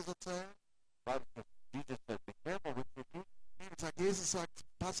Schlechtes erzählen. Bible says, Jesus says, be careful what you do. Jesus sagt,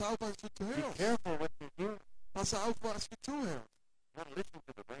 pass auf, was du Be zuhörst. careful what you do. Pass auf, was du zuhörst. Not listen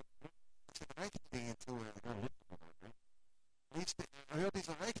to the right thing. Zu den rechten Dingen zuhören. Not listen to the right Hör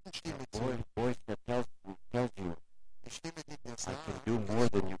dieser rechten Stimme zu. voice that tells you, Die Stimme, die dir I sagt, can do more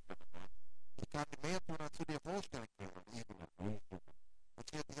than you can imagine. ich kann mehr tun, als du dir vorstellen kannst. Amazing. Das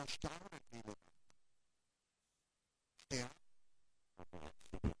wird dich erstaunen, liebe. Ja,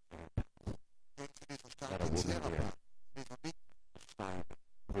 denkst du, dieser starke Therapeut, dieser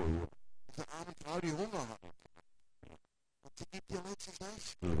diese arme Frau, die Hunger hat. Und sie gibt dir letztes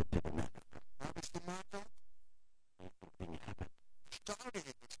Essen. Da bist du Martha. Erstaunlich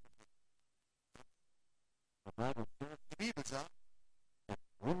ist es. Die Bibel sagt,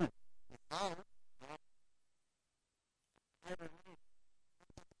 Woman, die Frau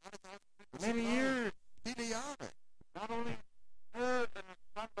many years, viele Jahre. not only her and her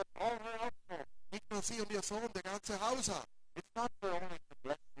son, but all her household. Nicht nur sie und ihr Sohn, der ganze Haushalt. It's not for only to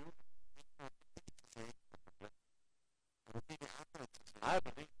bless you. Aber viele andere zu sehen. I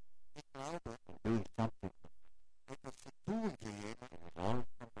believe Ich glaube, in doing something etwas zu tun für jemanden, with all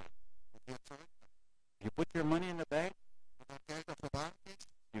from that. und dir zurück. You put your money in the bank, Wenn dein Geld auf der Bank ist,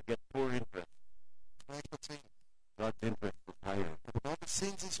 you get poor interest. schlechter Zins. God's interest is higher. Aber Gottes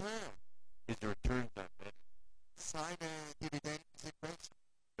Zins ist höher. His returns are better, Seine Dividenden sind besser.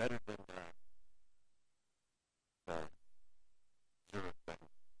 better than the Zurich bank.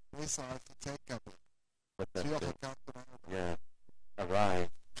 Besser als die ZKB. But that's Zürcher it. Kantonal. Yeah. Arise.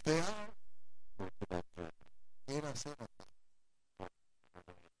 Steh auf, Go to that church. geh nach Serbien.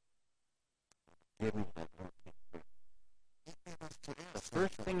 Give me that mercy. Gib mir was The zuerst.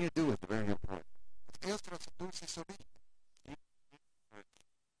 first thing you do is very important. Das Erste, was du tust, ist so wichtig.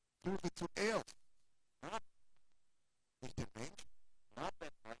 Suche zuerst nicht den Menschen, Not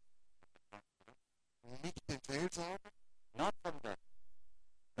that much. nicht den Seelsorger, Not from the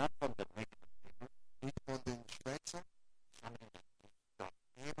negative people. nicht von den Schwätzern, Somebody that needs God.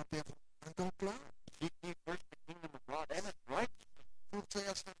 jemand, der an Gott glaubt. Seek ye first the kingdom of God and its righteousness. Such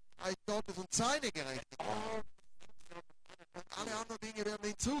zuerst das Reich Gottes und seine Gerechtigkeit. All Und alle anderen Dinge werden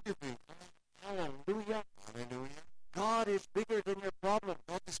hinzugefügt. hallelujah. Halleluja. God is bigger than your problem.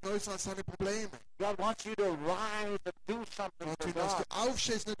 Gott ist größer als seine Probleme. God wants you to rise and do something Gott for will, dass God. du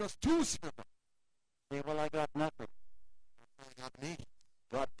aufstehst und etwas tust für Gott. Say, well, I got nothing. Ich habe nicht.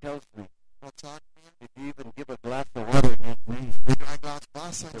 God tells me, Gott sagt mir, if you even give a glass of water against me, wenn du ein Glas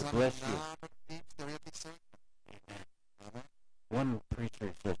Wasser in He'll seinem bless you. Namen gibst, der wird dich segnen. Amen. one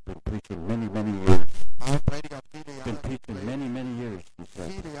preacher has been preaching many years. Ein Prediger hat viele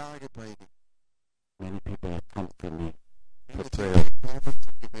said, viele Jahre gepredigt. many people have come to me for Viele prayer. Leute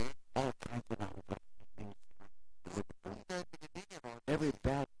zum Gebet. All kinds of things. Untätige Dinge wollen. Every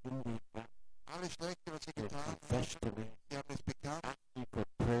bad thing they've done, Alles Schlechte, was sie they getan haben, confess to me, sie haben es bekannt, ask me for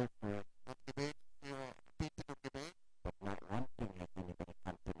prayer for it, haben Gebet für Bitten und Gebet. but not one thing has anybody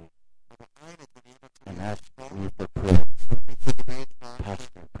come to me Aber eine von ihnen zu and mir asked gesprochen, me for prayer. mich für Gebet fragte,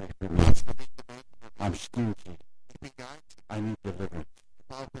 Pastor, pray for me. kannst du mich gebeten für I'm mich? stingy. Ich bin geizig, I need deliverance. ich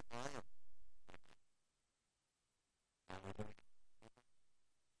brauche Befreiung.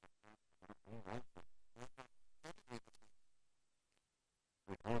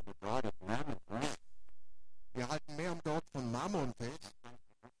 We hold the God of mammon, right? Wir halten mehr am Gott von Mammon fest.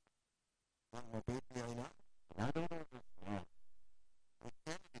 Manchmal beten wir ihn an. And I don't understand Ich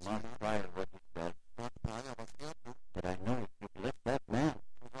kenne diesen Mark Mann, Pryor, what he said, Gott Freier, was er tut. but I know if you bless that man,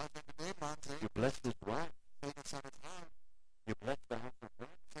 Ich weiß, wenn du den Mann you segnest, bless his wife, segnest seine Frau, you bless the house of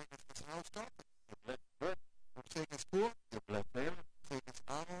God, segnest das Haus Gottes, you bless good, und segnest Kur, you bless Aaron, segnest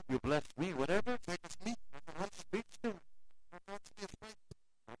Aaron, you bless me, whatever segnest mich. God speaks to me. Wenn Gott zu dir spricht,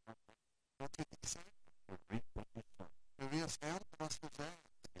 Gott wird dich segnen. You reap what you sow. Du wirst ernten, was du säst.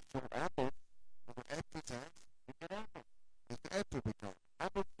 You sow apples, Wenn du Äpfel säst, you get apples. wirst du Äpfel bekommen.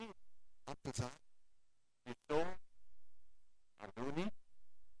 Apple seed. Apfelsaat. You sow Aruni,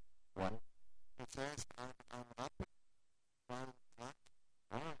 one, Du säst einen Rappen, einen Pflanz.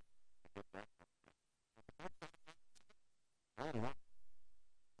 ah, you get that. I love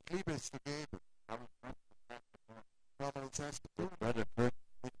Ich liebe es zu geben. how it's not Kann man uns erst tun. brother first.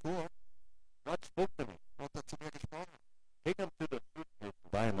 Mit Kur, God spoke to me. Gott hat zu mir gesprochen. Take him to the fruit place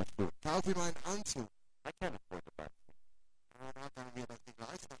and buy him a suit. Kauf ihm einen Anzug. I can't afford to buy it. Ja, da kann mir das nicht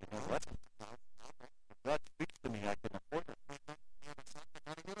leisten, You know einen what? Anzug zu kaufen. Aber If God speaks to me, I can afford it. wenn Gott mir das sagt, dann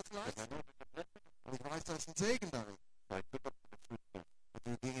kann ich mir das Because I leisten. know there's a blessing. Und ich weiß, da ist ein Segen darin. So I took him to the fruit place. Und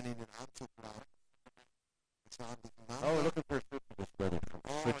wir gingen in den Anzugladen. Es war ein diesen Mann. Oh, we're looking for a suit for this brother from Oh,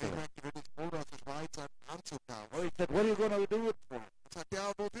 ich Switzerland. möchte für dich Bruder aus der Schweiz einen Anzug kaufen. Oh, he said, what are you going to do it for? Ich sagte,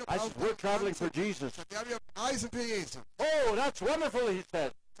 ja, wo wir I said, we're traveling for Jesus. Ich sagte, ja, wir reisen für Jesus. Oh, that's wonderful, he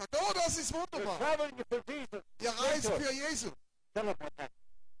said. Ich sagte, oh, das ist We're wunderbar. traveling for Jesus. Wir reisen für Jesus. Tell him what happened.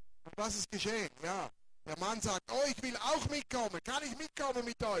 Und was ist geschehen? Ja, der Mann sagt, oh, ich will auch mitkommen. Kann ich mitkommen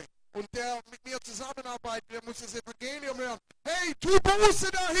mit euch? Und der mit mir zusammenarbeitet, der muss das Evangelium hören. Hey, tu Buße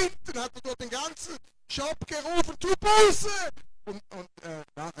da hinten! Hat er dort den ganzen Shop gerufen, tu Buße! Und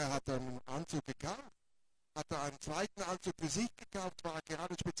nachher hat er einen Anzug gekauft. Hat er einen zweiten Anzug für sich gekauft, war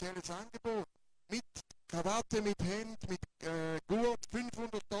gerade ein spezielles Angebot. Mit Krawatte, mit Hemd, mit Gurt,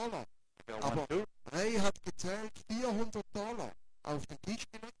 $500. You got Aber one too? Ray hat gezählt $400 auf den Tisch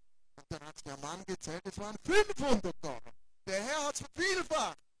gelegt und dann hat der Mann gezählt, es waren $500. Der Herr hat es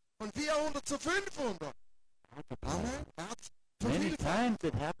vervielfacht, von 400 zu 500. Amen. Er hat es Many vervielfacht. times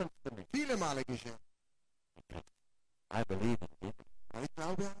it happens to me. Viele Male geschehen. I believe in giving. Aber ich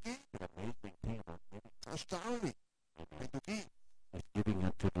glaube an Geben. The amazing thing about giving Erstaunlich, wenn du gibst, is giving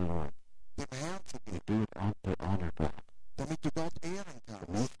unto the Lord. dem Herrn zu You geben, do it unto honor God. damit du Gott ehren The kannst.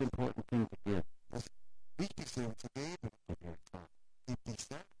 most important thing to give Das Wichtigste, um zu geben, is yourself. gib dich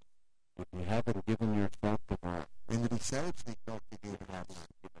selbst. If you haven't given yourself to God, Wenn du dich selbst nicht Gott you gegeben have hast, not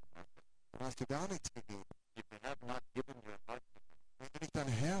given nothing. dann hast du gar nichts gegeben. If you have not given your heart to Wenn du nicht dein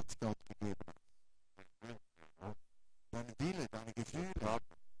Herz Gott gegeben hast, God, deinen Wille, deine Gefühle, God,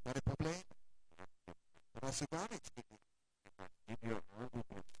 deine Probleme, dann hast du gar nichts gegeben. give your all of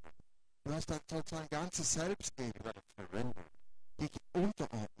yourself. Du hast dann sozusagen ganzes Selbst You gegeben, got to surrender. dich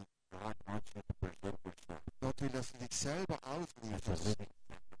unterordnen. God wants you to present yourself Gott will, dass du dich selber as a auslieferst, living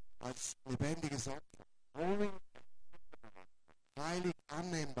als lebendiges Opfer, holy, heilig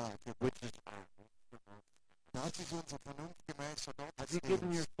annehmbar für Gott. which is our Das ist unser vernunftgemäßer Have you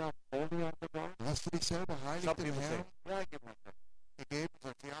given Gottesdienst. yourself wholly unto God? Hast du dich selber heilig Some dem people say, Herrn yeah, I give myself. gegeben?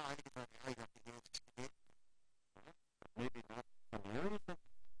 Sagt, ja, einige sagen, ja, ich habe Jesus gegeben. Maybe not some areas of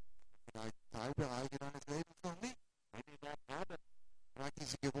Vielleicht Teilbereiche deines Lebens noch nicht. maybe that habit, Vielleicht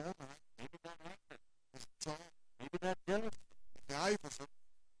diese Gewohnheit, maybe that anger, diese Zorn, maybe that jealousy. diese Eifersucht.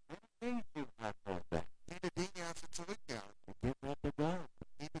 Many things you have held back. Viele Dinge hast du zurückgehalten. You give that to God.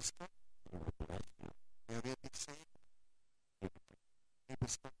 Gib es Gott, He will bless you. er wird dich segnen. Give it to Gib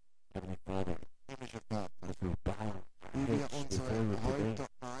es Gott, Heavenly Father, himmlischer Vater. as we bow our Wie wir heads unsere before you today, Häupter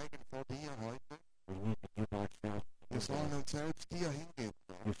neigen vor dir heute, we need to give ourselves to wir you, sollen God. uns selbst dir hingeben.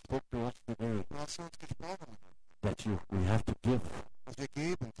 You spoke to us today Du hast zu uns gesprochen, that we have to give dass wir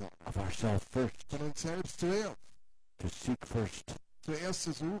geben sollen. of ourselves first, Von uns selbst zuerst. to seek first Zuerst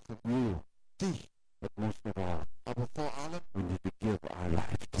zu suchen, you, dich. but most of all, Aber vor allem we need to give our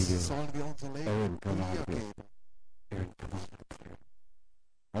life to you. sollen wir unser Leben Aaron, come on dir up here. geben. Aaron, come on up here.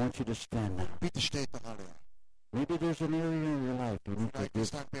 I want you to stand now. Bitte steht doch alle. Maybe there's an area in your life you need to Vielleicht give.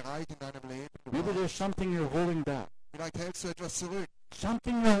 ist ein Bereich in deinem Leben. Maybe there's something you're holding back. Vielleicht hältst du etwas zurück.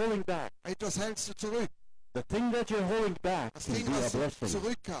 Something you're holding back. Etwas hältst du zurück. The thing that you're holding back Das can Ding, be a was du blessing.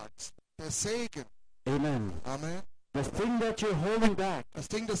 zurückhältst. Der Segen. Amen. Amen. The thing that you're holding back Das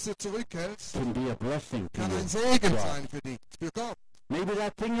Ding, das du zurückhältst, can be a blessing to kann you. ein Segen God. sein für dich, für Gott. Maybe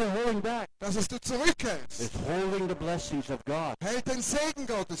that thing you're holding back Das, was du zurückhältst, is holding the blessings of God. hält den Segen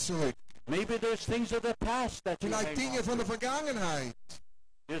Gottes zurück. Maybe there's things of the past that you Vielleicht hang Dinge on von der to. Vergangenheit.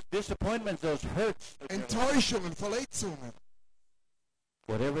 There's disappointments, those hurts. of your life. Enttäuschungen, Verletzungen.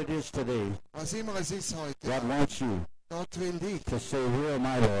 Whatever it is today, Was immer es ist heute. God wants you Gott will dich. to say, "Here,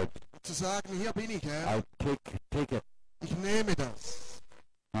 my Lord, Zu sagen, hier bin ich, Herr. I take it. Ich nehme das.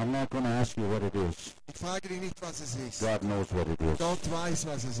 I'm not going to ask you what it is. Ich frage dich nicht, was es ist. God knows what it is. Gott weiß,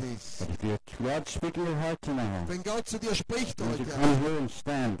 was es ist. But if God's speaking your heart tonight, Wenn Gott zu dir spricht you need to heute, come here and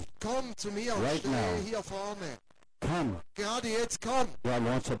stand. komm zu mir und Right stehe now. hier vorne. Come. Gerade jetzt komm. God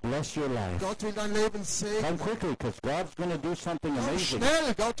wants to bless your life. Gott will dein Leben Come segnen. quickly, because God's going to do something Komm amazing.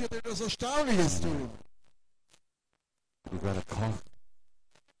 schnell, Gott wird etwas Erstaunliches tun. You got to call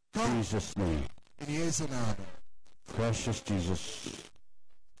Komm, Jesus' name. in Jesu Namen. Precious Jesus.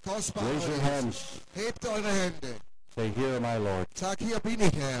 Kostbar Raise your Jesus. hands. Hebt eure Hände. Say, "Here, my Lord. Sag, hier bin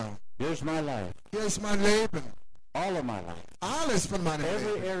ich, Herr. Here's my life. Hier ist mein Leben. All of my life. Alles von meinem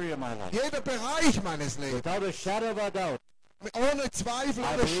Every Leben. area of my life. Jeder Bereich meines Lebens. Without a shadow of a doubt, Ohne Zweifel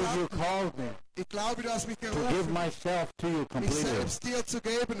I oder believe you Schatten. called me Ich glaube, du hast mich to give gerufen, myself to you mich completely. selbst dir zu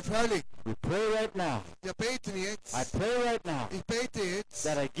geben, völlig. We pray right now. Wir beten jetzt. I pray right now Ich bete jetzt.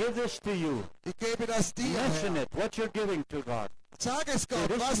 that I give this to you. Ich gebe das dir, Mention Herr. it, what you're giving to God. Sag es Gott,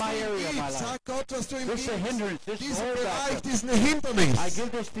 This is was du my ihm area of my gibst. life. Sag Gott, was du ihm This is a gibst. hindrance. This is Diesen hold Bereich, back. diesen Hindernis. I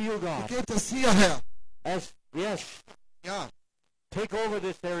give this to you, Ich God. gebe das dir, Herr. Yes, Ja, take over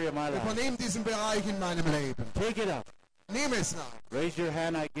this area of my life. übernimm diesen Bereich in meinem Leben. Take it up. Nimm es nach. Raise your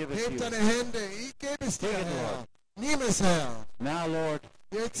hand, I give it to Heb you. deine Hände. Ich gebe es dir, Take it, Herr. Lord. Nimm es, Herr. Now, Lord,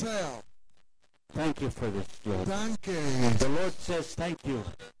 Jetzt, Herr. thank you for this, Lord. Danke. The Lord says thank you.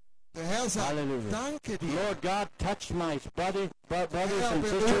 Der Herr sagt, Hallelujah. danke dir. Lord God, touch my brothers Herr, and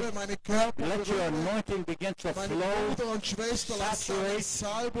sisters. berühre meine Körper, Let your berühre anointing begin to meine flow Brüder und Schwestern, lass deine Saturate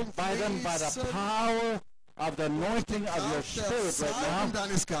Salbung by them by the fließen. power of the anointing of your Kraft der spirit Salbung right now.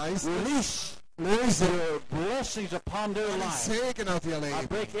 deines Geistes. Release Löse your blessings upon their deinen lives. Segen auf ihr I Leben.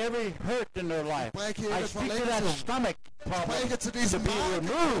 break every hurt in their life. Breche I jede speak to that Verletzung. stomach problem Spreche zu to diesem be removed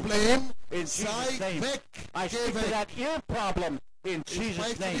Magenproblem. in Jesus' Sei name. weg. I Geh speak to weg. that ear problem in Ich Jesus'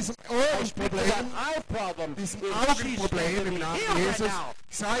 spreche zu name. diesem I speak to that Ohrenproblem, eye problem in diesem Jesus' name. Augenproblem To im be Namen healed right Jesus. now.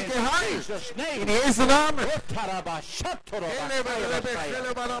 Sei In geheilt. Jesus' In name. Jesu Namen.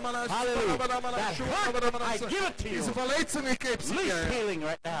 Hallelujah. That hurt, I give it to you. Diese Verletzung, ich gebe sie Release dir. healing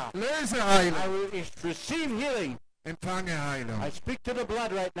right now. Löse I Heilung. receive healing. Empfange Heilung. I speak to the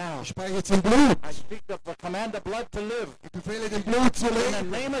blood right now. Ich spreche zum Blut. I speak to command the blood to live. Ich befehle dem Blut zu In the leben.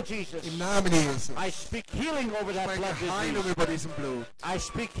 name of Jesus. Im Namen Jesu. I speak healing over Ich that blood spreche Heilung disease. über diesen Blut. I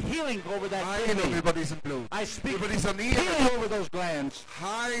speak healing over that Heilung kidney. über diesen Blut. I speak Über diese healing Niere. over those glands.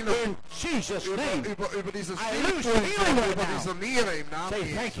 Heilung. In Jesus' name. Über dieses I lose Schilddrüse, healing right über now. diese Niere im Namen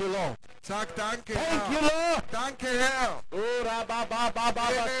Say thank Jesu. you, Lord. Sag danke, Thank you, Herr. Lord. Danke, Herr. Oh,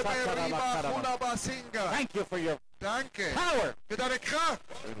 Thank you for your Danke power, für deine Kraft.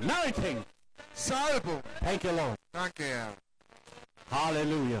 anointing. Salbung. Thank you, Lord. Danke, Herr.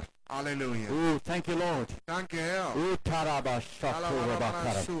 Halleluja. Halleluja. Oh, thank you, Lord. Danke, Herr. Oh,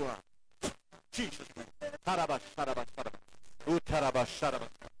 tarabashatorabakara. Shua. Jesus. Tarabasharabasharaba. Oh, tarabasharaba.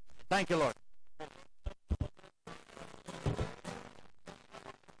 Thank you, Lord.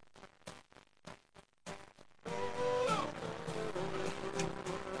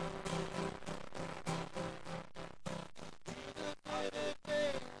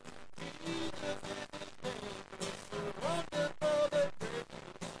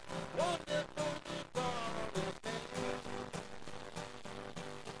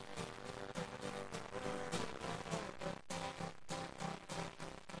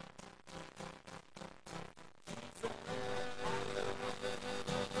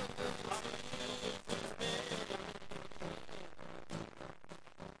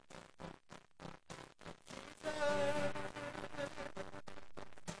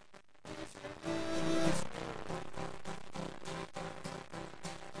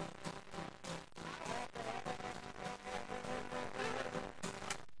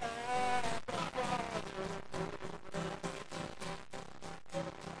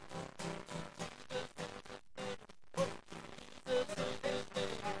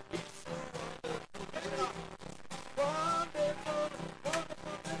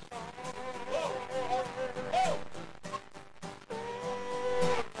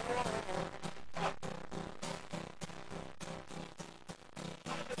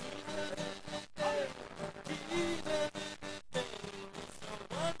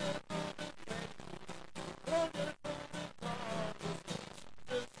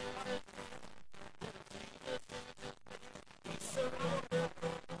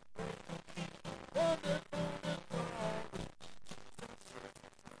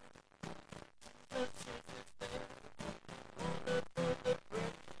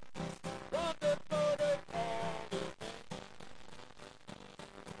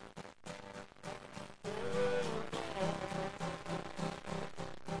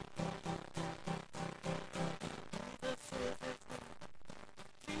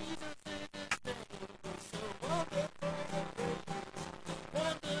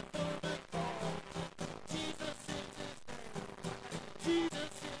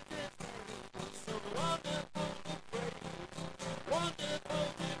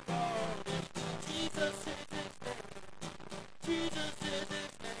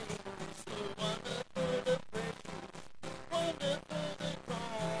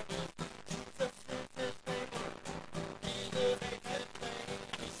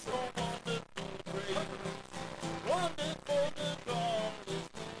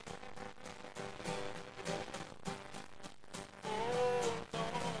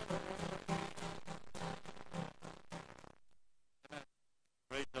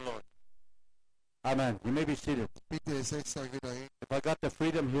 Amen. You may be seated. Bitte setzt euch wieder hin. If I got the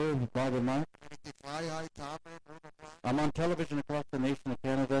freedom here, Brother Mark, Wenn ich die Freiheit habe, Bruder Mark. I'm on television across the nation of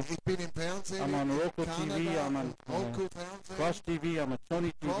Canada. Ich bin im Fernsehen I'm on in local Kanada TV, I'm on und Roku-Fernsehen, Cross TV, I'm on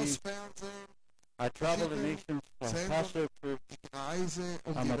Sony TV. Cross-Fernsehen. I travel the nations, I'm a pastor of church. Ich reise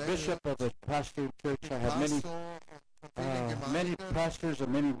um I'm die a Welt. bishop of a pastor church. Ich I bin have many, Pastor von vielen many Gemeinden pastors of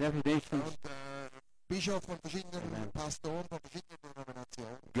many nations. und Bischof von verschiedenen Amen. Pastoren von verschiedenen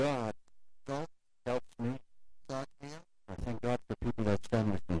Denominationen. God Gott helps me. sagt mir, I thank God for people that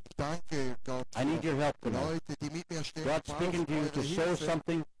stand with me. danke Gott I need your help für tonight. Leute, die mit mir stehen. God's speaking to you to sow Hilfe.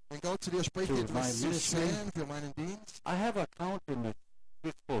 something. Wenn Gott zu dir spricht, to etwas my zu ministry. säen für meinen Dienst. I have a account in the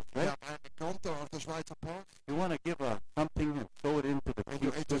Swiss Post, Ich right? habe ein Konto auf der Schweizer Post. You want to give something and throw it into the Wenn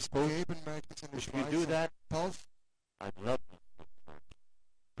du Swiss etwas Post? geben möchtest in die If you do Schweizer that, Post, I'd love to.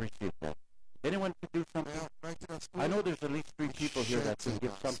 Appreciate that. Anyone can do something? wer möchte das tun? I know there's at least 3 people here that can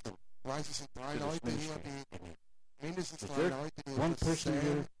give something Ich weiß, es sind 3 to this Leute hier, ministry. die Amen. mindestens Is 3 there Leute, die one etwas person säen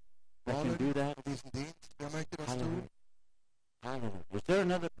here that can do wollen that? für diesen Dienst. Wer möchte das Hallelujah. tun? Hallelujah. Is there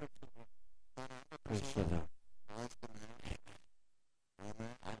another person here? Eine andere Praise the Person. Lord. Preis dem Herrn.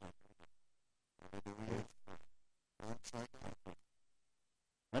 Amen. Hallelujah. Halleluja. Und zweitens,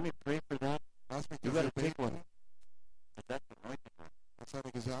 Let me pray for that. lass mich You dafür gotta take one. beten. 'Cause that's anointed one. Das ist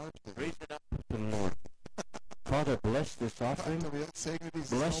eine Gesalbte. Raise it up to the Lord. Father, bless this offering. Vater, wir segnen dieses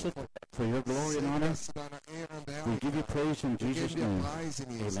Bless it Opfer. for your glory and Segne honor. es zu deiner Ehre und We give you Herrlichkeit. praise in Wir Jesus' geben dir name. Preis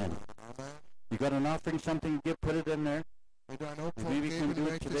in Jesu Amen. Namen. Amen. You got an offering, something to give, put it in there. Wenn du ein Opfer Maybe you can geben do it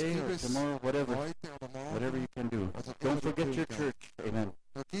möchtest, today gib or es tomorrow, whatever. heute oder morgen. Whatever you can do. Also Don't immer forget du your tun church. Amen.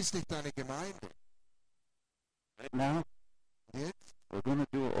 Vergiss nicht deine Gemeinde. Right now, Jetzt, we're going to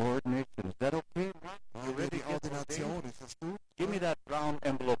do an ordination. Is that okay? You machen wir ready die to get Ordination. ordained? Ist das gut? Give me that brown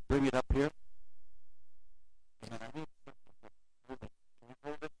envelope. Bring it up here. And then I need something to hold it. Can you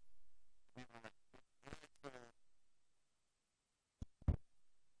hold it?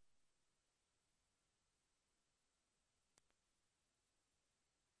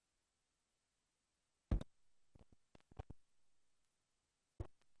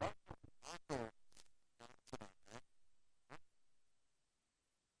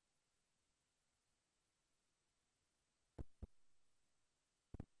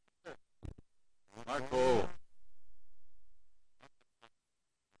 Marco.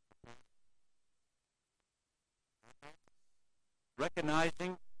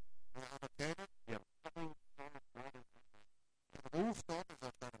 Recognizing Wir anerkennen the loving hand of God in den Ruf Gottes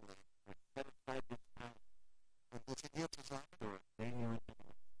auf deinem Leben. we set aside this time Und wir sind hier zusammen, to ordain you into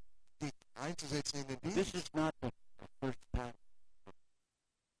the dich einzusetzen in den This Dienst. is not the first time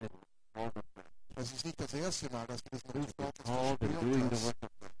that all the Das ist nicht das erste Mal, dass du diesen Ruf Gottes called and doing the verspürt work hast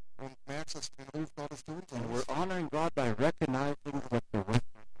of God. und merkst, dass du den Ruf Gottes tun And sollst. we're honoring God by recognizing what the work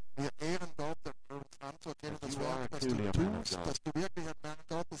Wir ehren Gott, uns anzuerkennen, das You are Werk, das truly du a man of tust, God. dass du wirklich ein Mann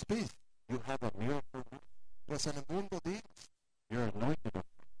Gottes bist. you have a miracle. Du hast einen Wunderdienst. You're anointed.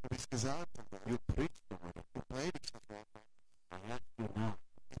 Du bist gesalbt von Gott. You preach the word of Du predigst das Wort. God. I ask you now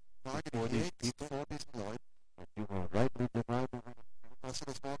Ich frage Before dich these jetzt people. vor diesen Leuten, that you will rightly divide the word of God. dass du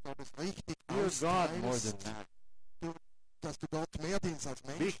das Wort Gottes richtig Fear God more than austeilst, that. dass du Gott mehr dienst als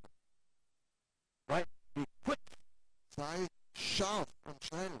Be Mensch. right. Be quick. Sei scharf und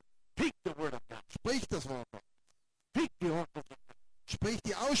schnell. Speak the word of God. Sprich das Wort Gottes. Speak the oracles of God. Sprich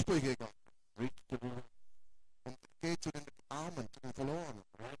die Aussprüche Gottes. Reach to the Lord. Und geh zu den Armen, zu den Verlorenen.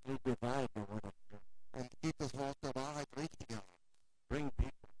 Rightly divide the word of God. Und gib das Wort der Wahrheit richtig aus. Bring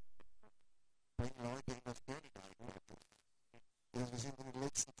people. Bring Leute in das Königreich Gottes. Ja, wir sind in den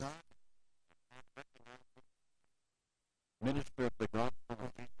letzten Tagen. Minister of the gospel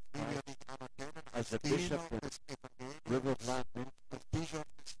of Jesus Wie wir Christ. dich anerkennen As als a Diener bishop des Evangeliums, River of Life Ministry. als Bischof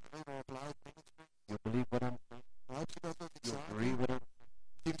des River of Life Ministry. You believe what I'm saying? Glaubst du das, was ich You agree sage? with it?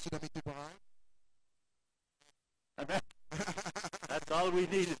 Stimmst du damit überein? Amen. That's all we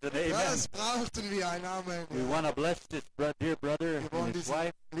need is an amen. Das brauchten wir, ein Amen. We want to bless this dear brother Wir wollen and his diesen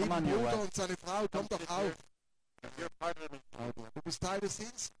wife. Come lieben on, your Bruder wife. und seine Frau, komm doch sit auf. here. You're part of it. Du bist Teil des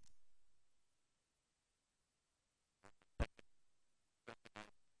Dienstes.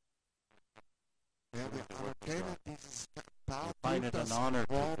 Ja, wir anerkennen dieses Paar Find tut it an das honor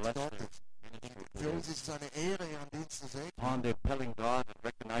to Wort bless Gottes. their ministry Für today. uns ist es eine Ehre, ihren Dienst zu segnen. Upon them telling God and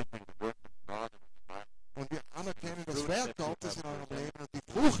recognizing the work of God in his life, Und wir anerkennen das fruit Werk that you Gottes in have eurem presented. Leben und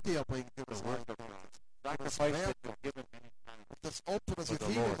die Frucht, die ihr bringt für the das work Reich of God. Gottes. Sacrifice that Werk you've given many times. Und das Opfer, das For ihr the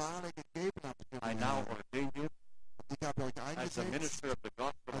viele Lord. Male gegeben habt für I den now Herrn. ordain you Und ich habe euch as a eingesetzt minister of the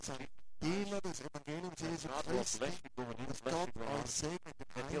gospel of als ein Jesus Diener des Evangeliums Christ. Jesu God will Christi, bless you going in, dass bless Gott you going euch out, segnet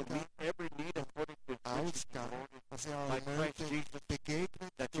that im he'll Eingang, meet every need according to his riches and Ausgang, glory. dass dass ihr like eure Christ Nöte Jesus,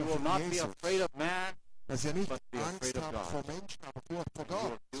 begegnet that you durch will not be Jesus. afraid of man, Dass ihr nicht but be Angst afraid of habt God. vor Menschen, aber Furcht vor and you will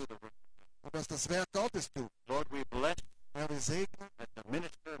Gott. do the work. Und dass das Werk Gottes tut. Lord, we bless Herr, wir segnen as the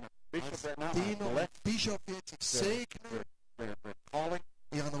minister and the bishop als right now. I Diener bless und Bischof jetzt. Ich segne their calling,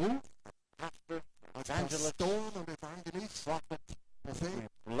 ihren Ruf pastor, als evangelist, Pastor und Evangelist, prophet. Prophet. We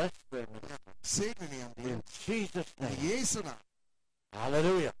bless them Segnen ihren in Dienst. Jesus' In name. Jesu Namen.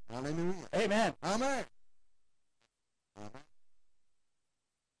 Hallelujah. Halleluja. Amen. Amen. Amen.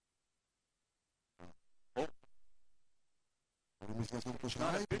 Wir müssen das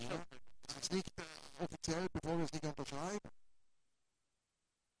unterschreiben. Ja? Das ist nicht offiziell, bevor wir es nicht unterschreiben.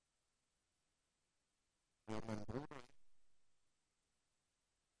 Wir haben einen Bruder.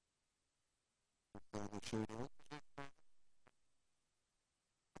 Das ist eine schöne Unterschrift.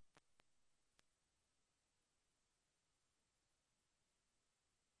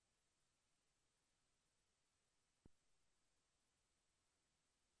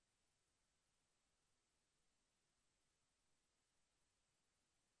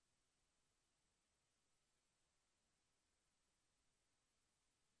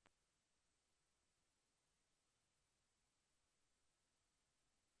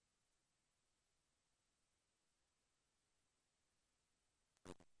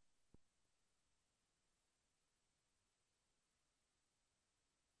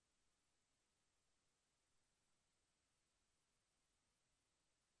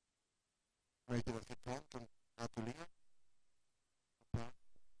 Ich möchte, dass ihr kommt und gratuliert.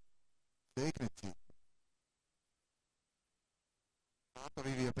 Segnet sie. Vater,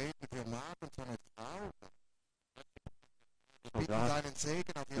 wie wir beten für Mark und seine Frau. Wir Oh bitten God, deinen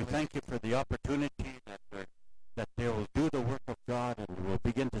Segen auf we ihre thank you for the opportunity that they will do the work of God and we will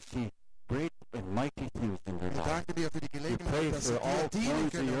begin to see great and mighty things in their Wir life. danken dir für die We Gelegenheit, pray dass sie for all dir dienen corners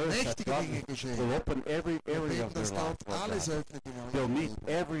of the können und earth that mächtige God Dinge geschehen. will open every Wir area of beten, their dass life, Gott Lord alles God. öffnet in He'll eurem meet Leben.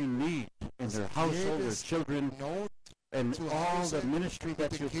 every need in their household, their Jedes children, Not and zu all Hause the ministry mit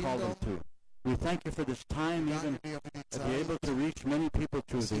that den you've called them Kindern. to. We thank you for this time, Wir even danken dir für die to be able Zeit, to reach many people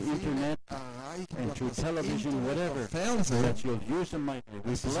through dass the sie viele internet erreichen and durch through das television, Internet, whatever, durch Fernsehen, that you'll use them mightily.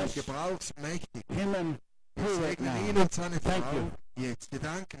 We dass du sie bless gebrauchst mächtig. him and Wir her right segnen ihn now und seine Thank Frau you. jetzt. Wir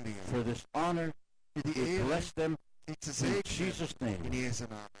danken dir for this honor. für die We Ehre, bless them sie zu in segnen Jesus' in name. Jesu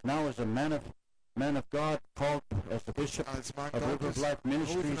Namen. Now as a man of God, called as the bishop Als Mann of River of Gottes, Life berufen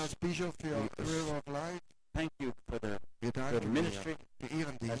Ministries, als Bischof für River of Life, thank you for their wir danken ministry dir für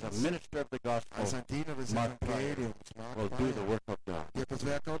ihren as a Dienst. minister of the gospel. Als ein Diener des Mark Pryor Evangeliums, Mark will do the Pryor, work of God. wird das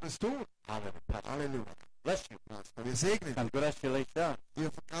Werk Gottes tun. Hallelujah. Halleluja. Bless you. Pastor, wir segnen dich. Congratulations.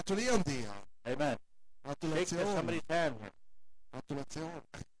 Wir gratulieren dir. Amen. Shake Gratulation. somebody's hand here. Gratulation.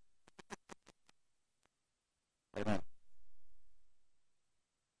 Amen.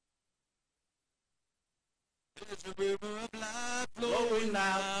 There's a river of life Flowing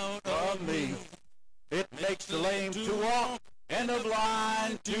out of me. It makes the lame to walk and the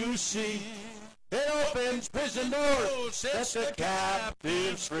blind to see. It opens prison doors, sets the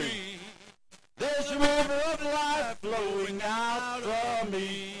captives free. There's a river of life flowing out from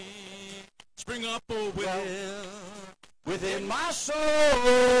me. Spring up, oh well, Within my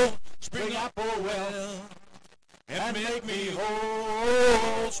soul, spring up, oh well, and make me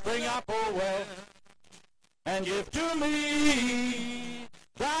whole. Spring up, oh well, and give to me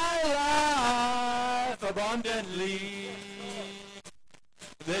thy life abundantly.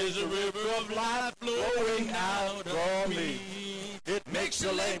 There's a river of life flowing out of me. It makes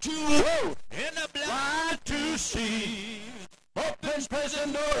the lame to whoa, walk and the blind blind to see. Opens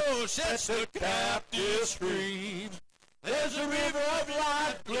prison doors, sets the captives free. There's a river of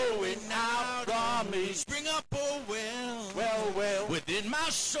life flowing out from me. spring up, oh well, Well, within my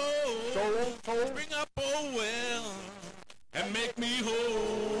soul. soul, Spring up, oh well, and make me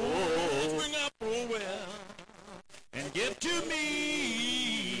whole. Spring up, oh well, and give to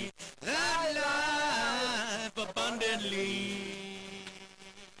me thy life abundantly.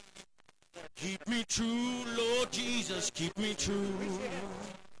 Keep me true, Lord Jesus, keep me true.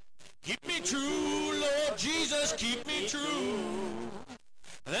 Keep me true, Lord Jesus, keep me true.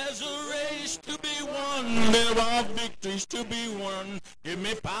 There's a race to be won, there are victories to be won. Give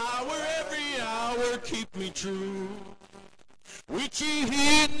me power every hour, keep me true. Which ye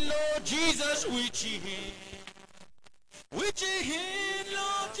hid, Lord Jesus, which ye hid. Which ye hid,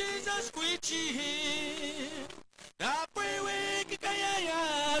 Lord Jesus, which ye hid. Da freeway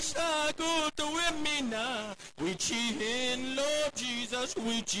kikaya sa kuto wemina. Which ye hid, Lord Jesus,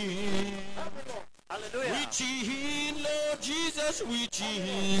 which ye hid. Hallelujah. Which ye hid, Lord Jesus, which ye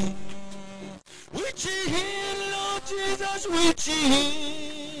hid. Which ye hid, Lord Jesus, which ye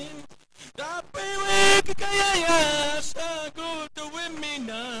hid. Da freeway go to women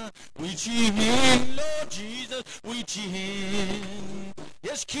now. We cheating, Lord Jesus, we cheating.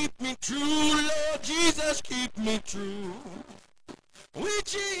 Yes, keep me true, Lord Jesus, keep me true. We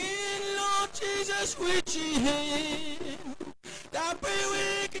cheating, Lord Jesus, we cheating. That way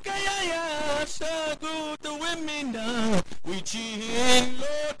we can go to women now. We cheating,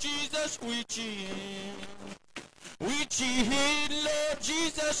 Lord Jesus, we cheating. We cheating, Lord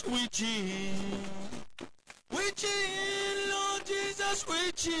Jesus, we cheating. We cheating, Lord Jesus,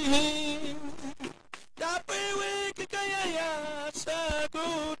 we cheating. That way we can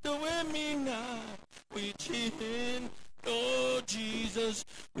go to women now. We cheating, Lord Jesus,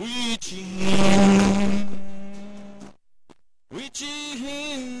 we cheating. We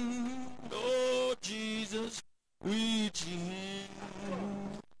cheating, Lord Jesus, we cheating.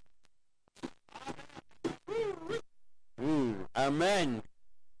 Amen.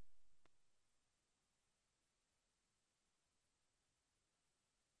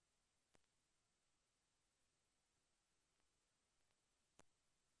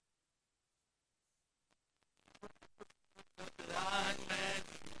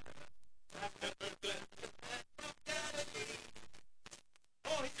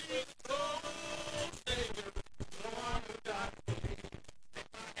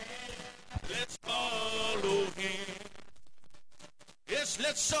 Let's follow him. Yes,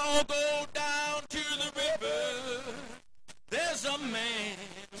 let's all go down to the river. There's a man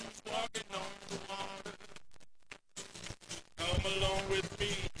who's walking on the water. Come along with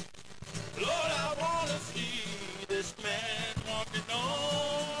me. Lord, I want to see this man walking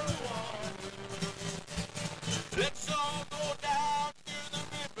on the water. Let's all go down to the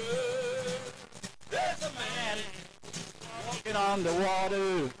river. There's a man Walking on the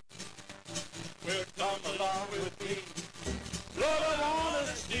water. will come along with me. Lord, I want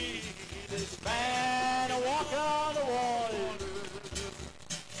to see this man Walking on the water.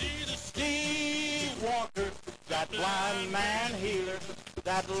 see the Steve Walker, that blind man healer,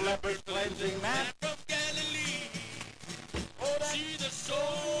 that leper cleansing man. from Galilee. Oh, see the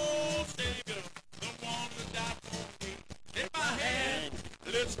soul savior, the one who died for me. Take my hand,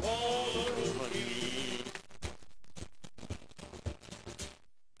 let's follow me.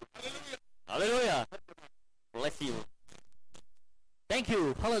 Hallelujah. Hallelujah. Bless you. Thank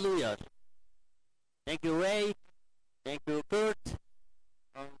you. Hallelujah. Thank you, Ray. Thank you, Kurt.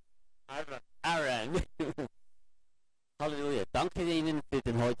 Aaron. Halleluja. Danke Ihnen für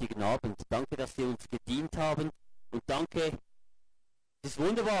den heutigen Abend. Danke, dass Sie uns gedient haben. Und danke, es ist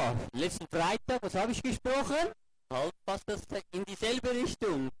wunderbar. Letzten Freitag, was habe ich gesprochen? Halt, passt das in dieselbe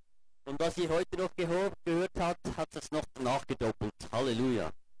Richtung. Und was ihr heute noch gehört habt, hat das noch nachgedoppelt.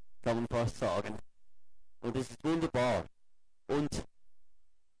 Halleluja. Kann man fast sagen. Und es ist wunderbar. Und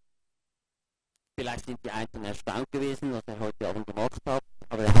vielleicht sind die einen erstaunt gewesen, was er heute Abend gemacht hat,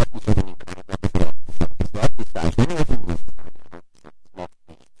 aber er hat mich über den Körper gefragt. Das war nicht sein Stimme. Das macht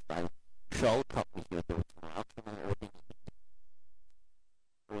nichts, weil Schalt hat mich nur dort ordiniert.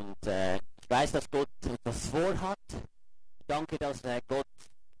 Und ich weiß, dass Gott etwas vorhat. Ich danke, dass Gott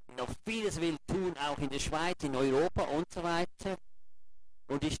noch vieles will tun, auch in der Schweiz, in Europa und so weiter.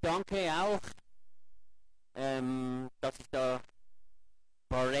 Und ich danke auch, dass ich da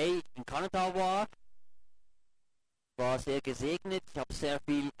Frei in Kanada war sehr gesegnet, ich habe sehr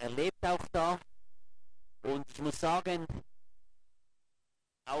viel erlebt auch da und ich muss sagen,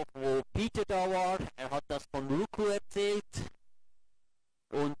 auch wo Peter da war, er hat das von Ruku erzählt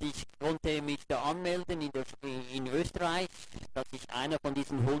und ich konnte mich da anmelden in Österreich, dass ich einer von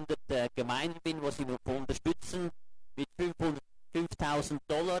diesen 100 Gemeinden bin, wo sie mich unterstützen mit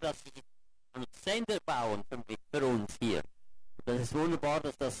 $5.000, dass sie einen Sender bauen für uns hier. Das ist wunderbar,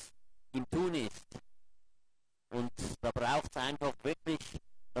 dass das im Tun ist. Und da braucht es einfach wirklich,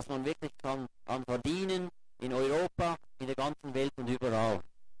 dass man wirklich kann verdienen in Europa, in der ganzen Welt und überall.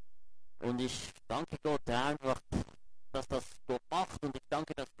 Und ich danke Gott einfach, dass das Gott macht und ich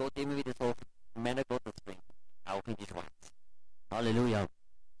danke, dass Gott immer wieder so Männer Gottes bringt, auch in die Schweiz. Halleluja.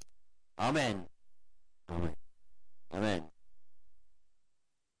 Amen.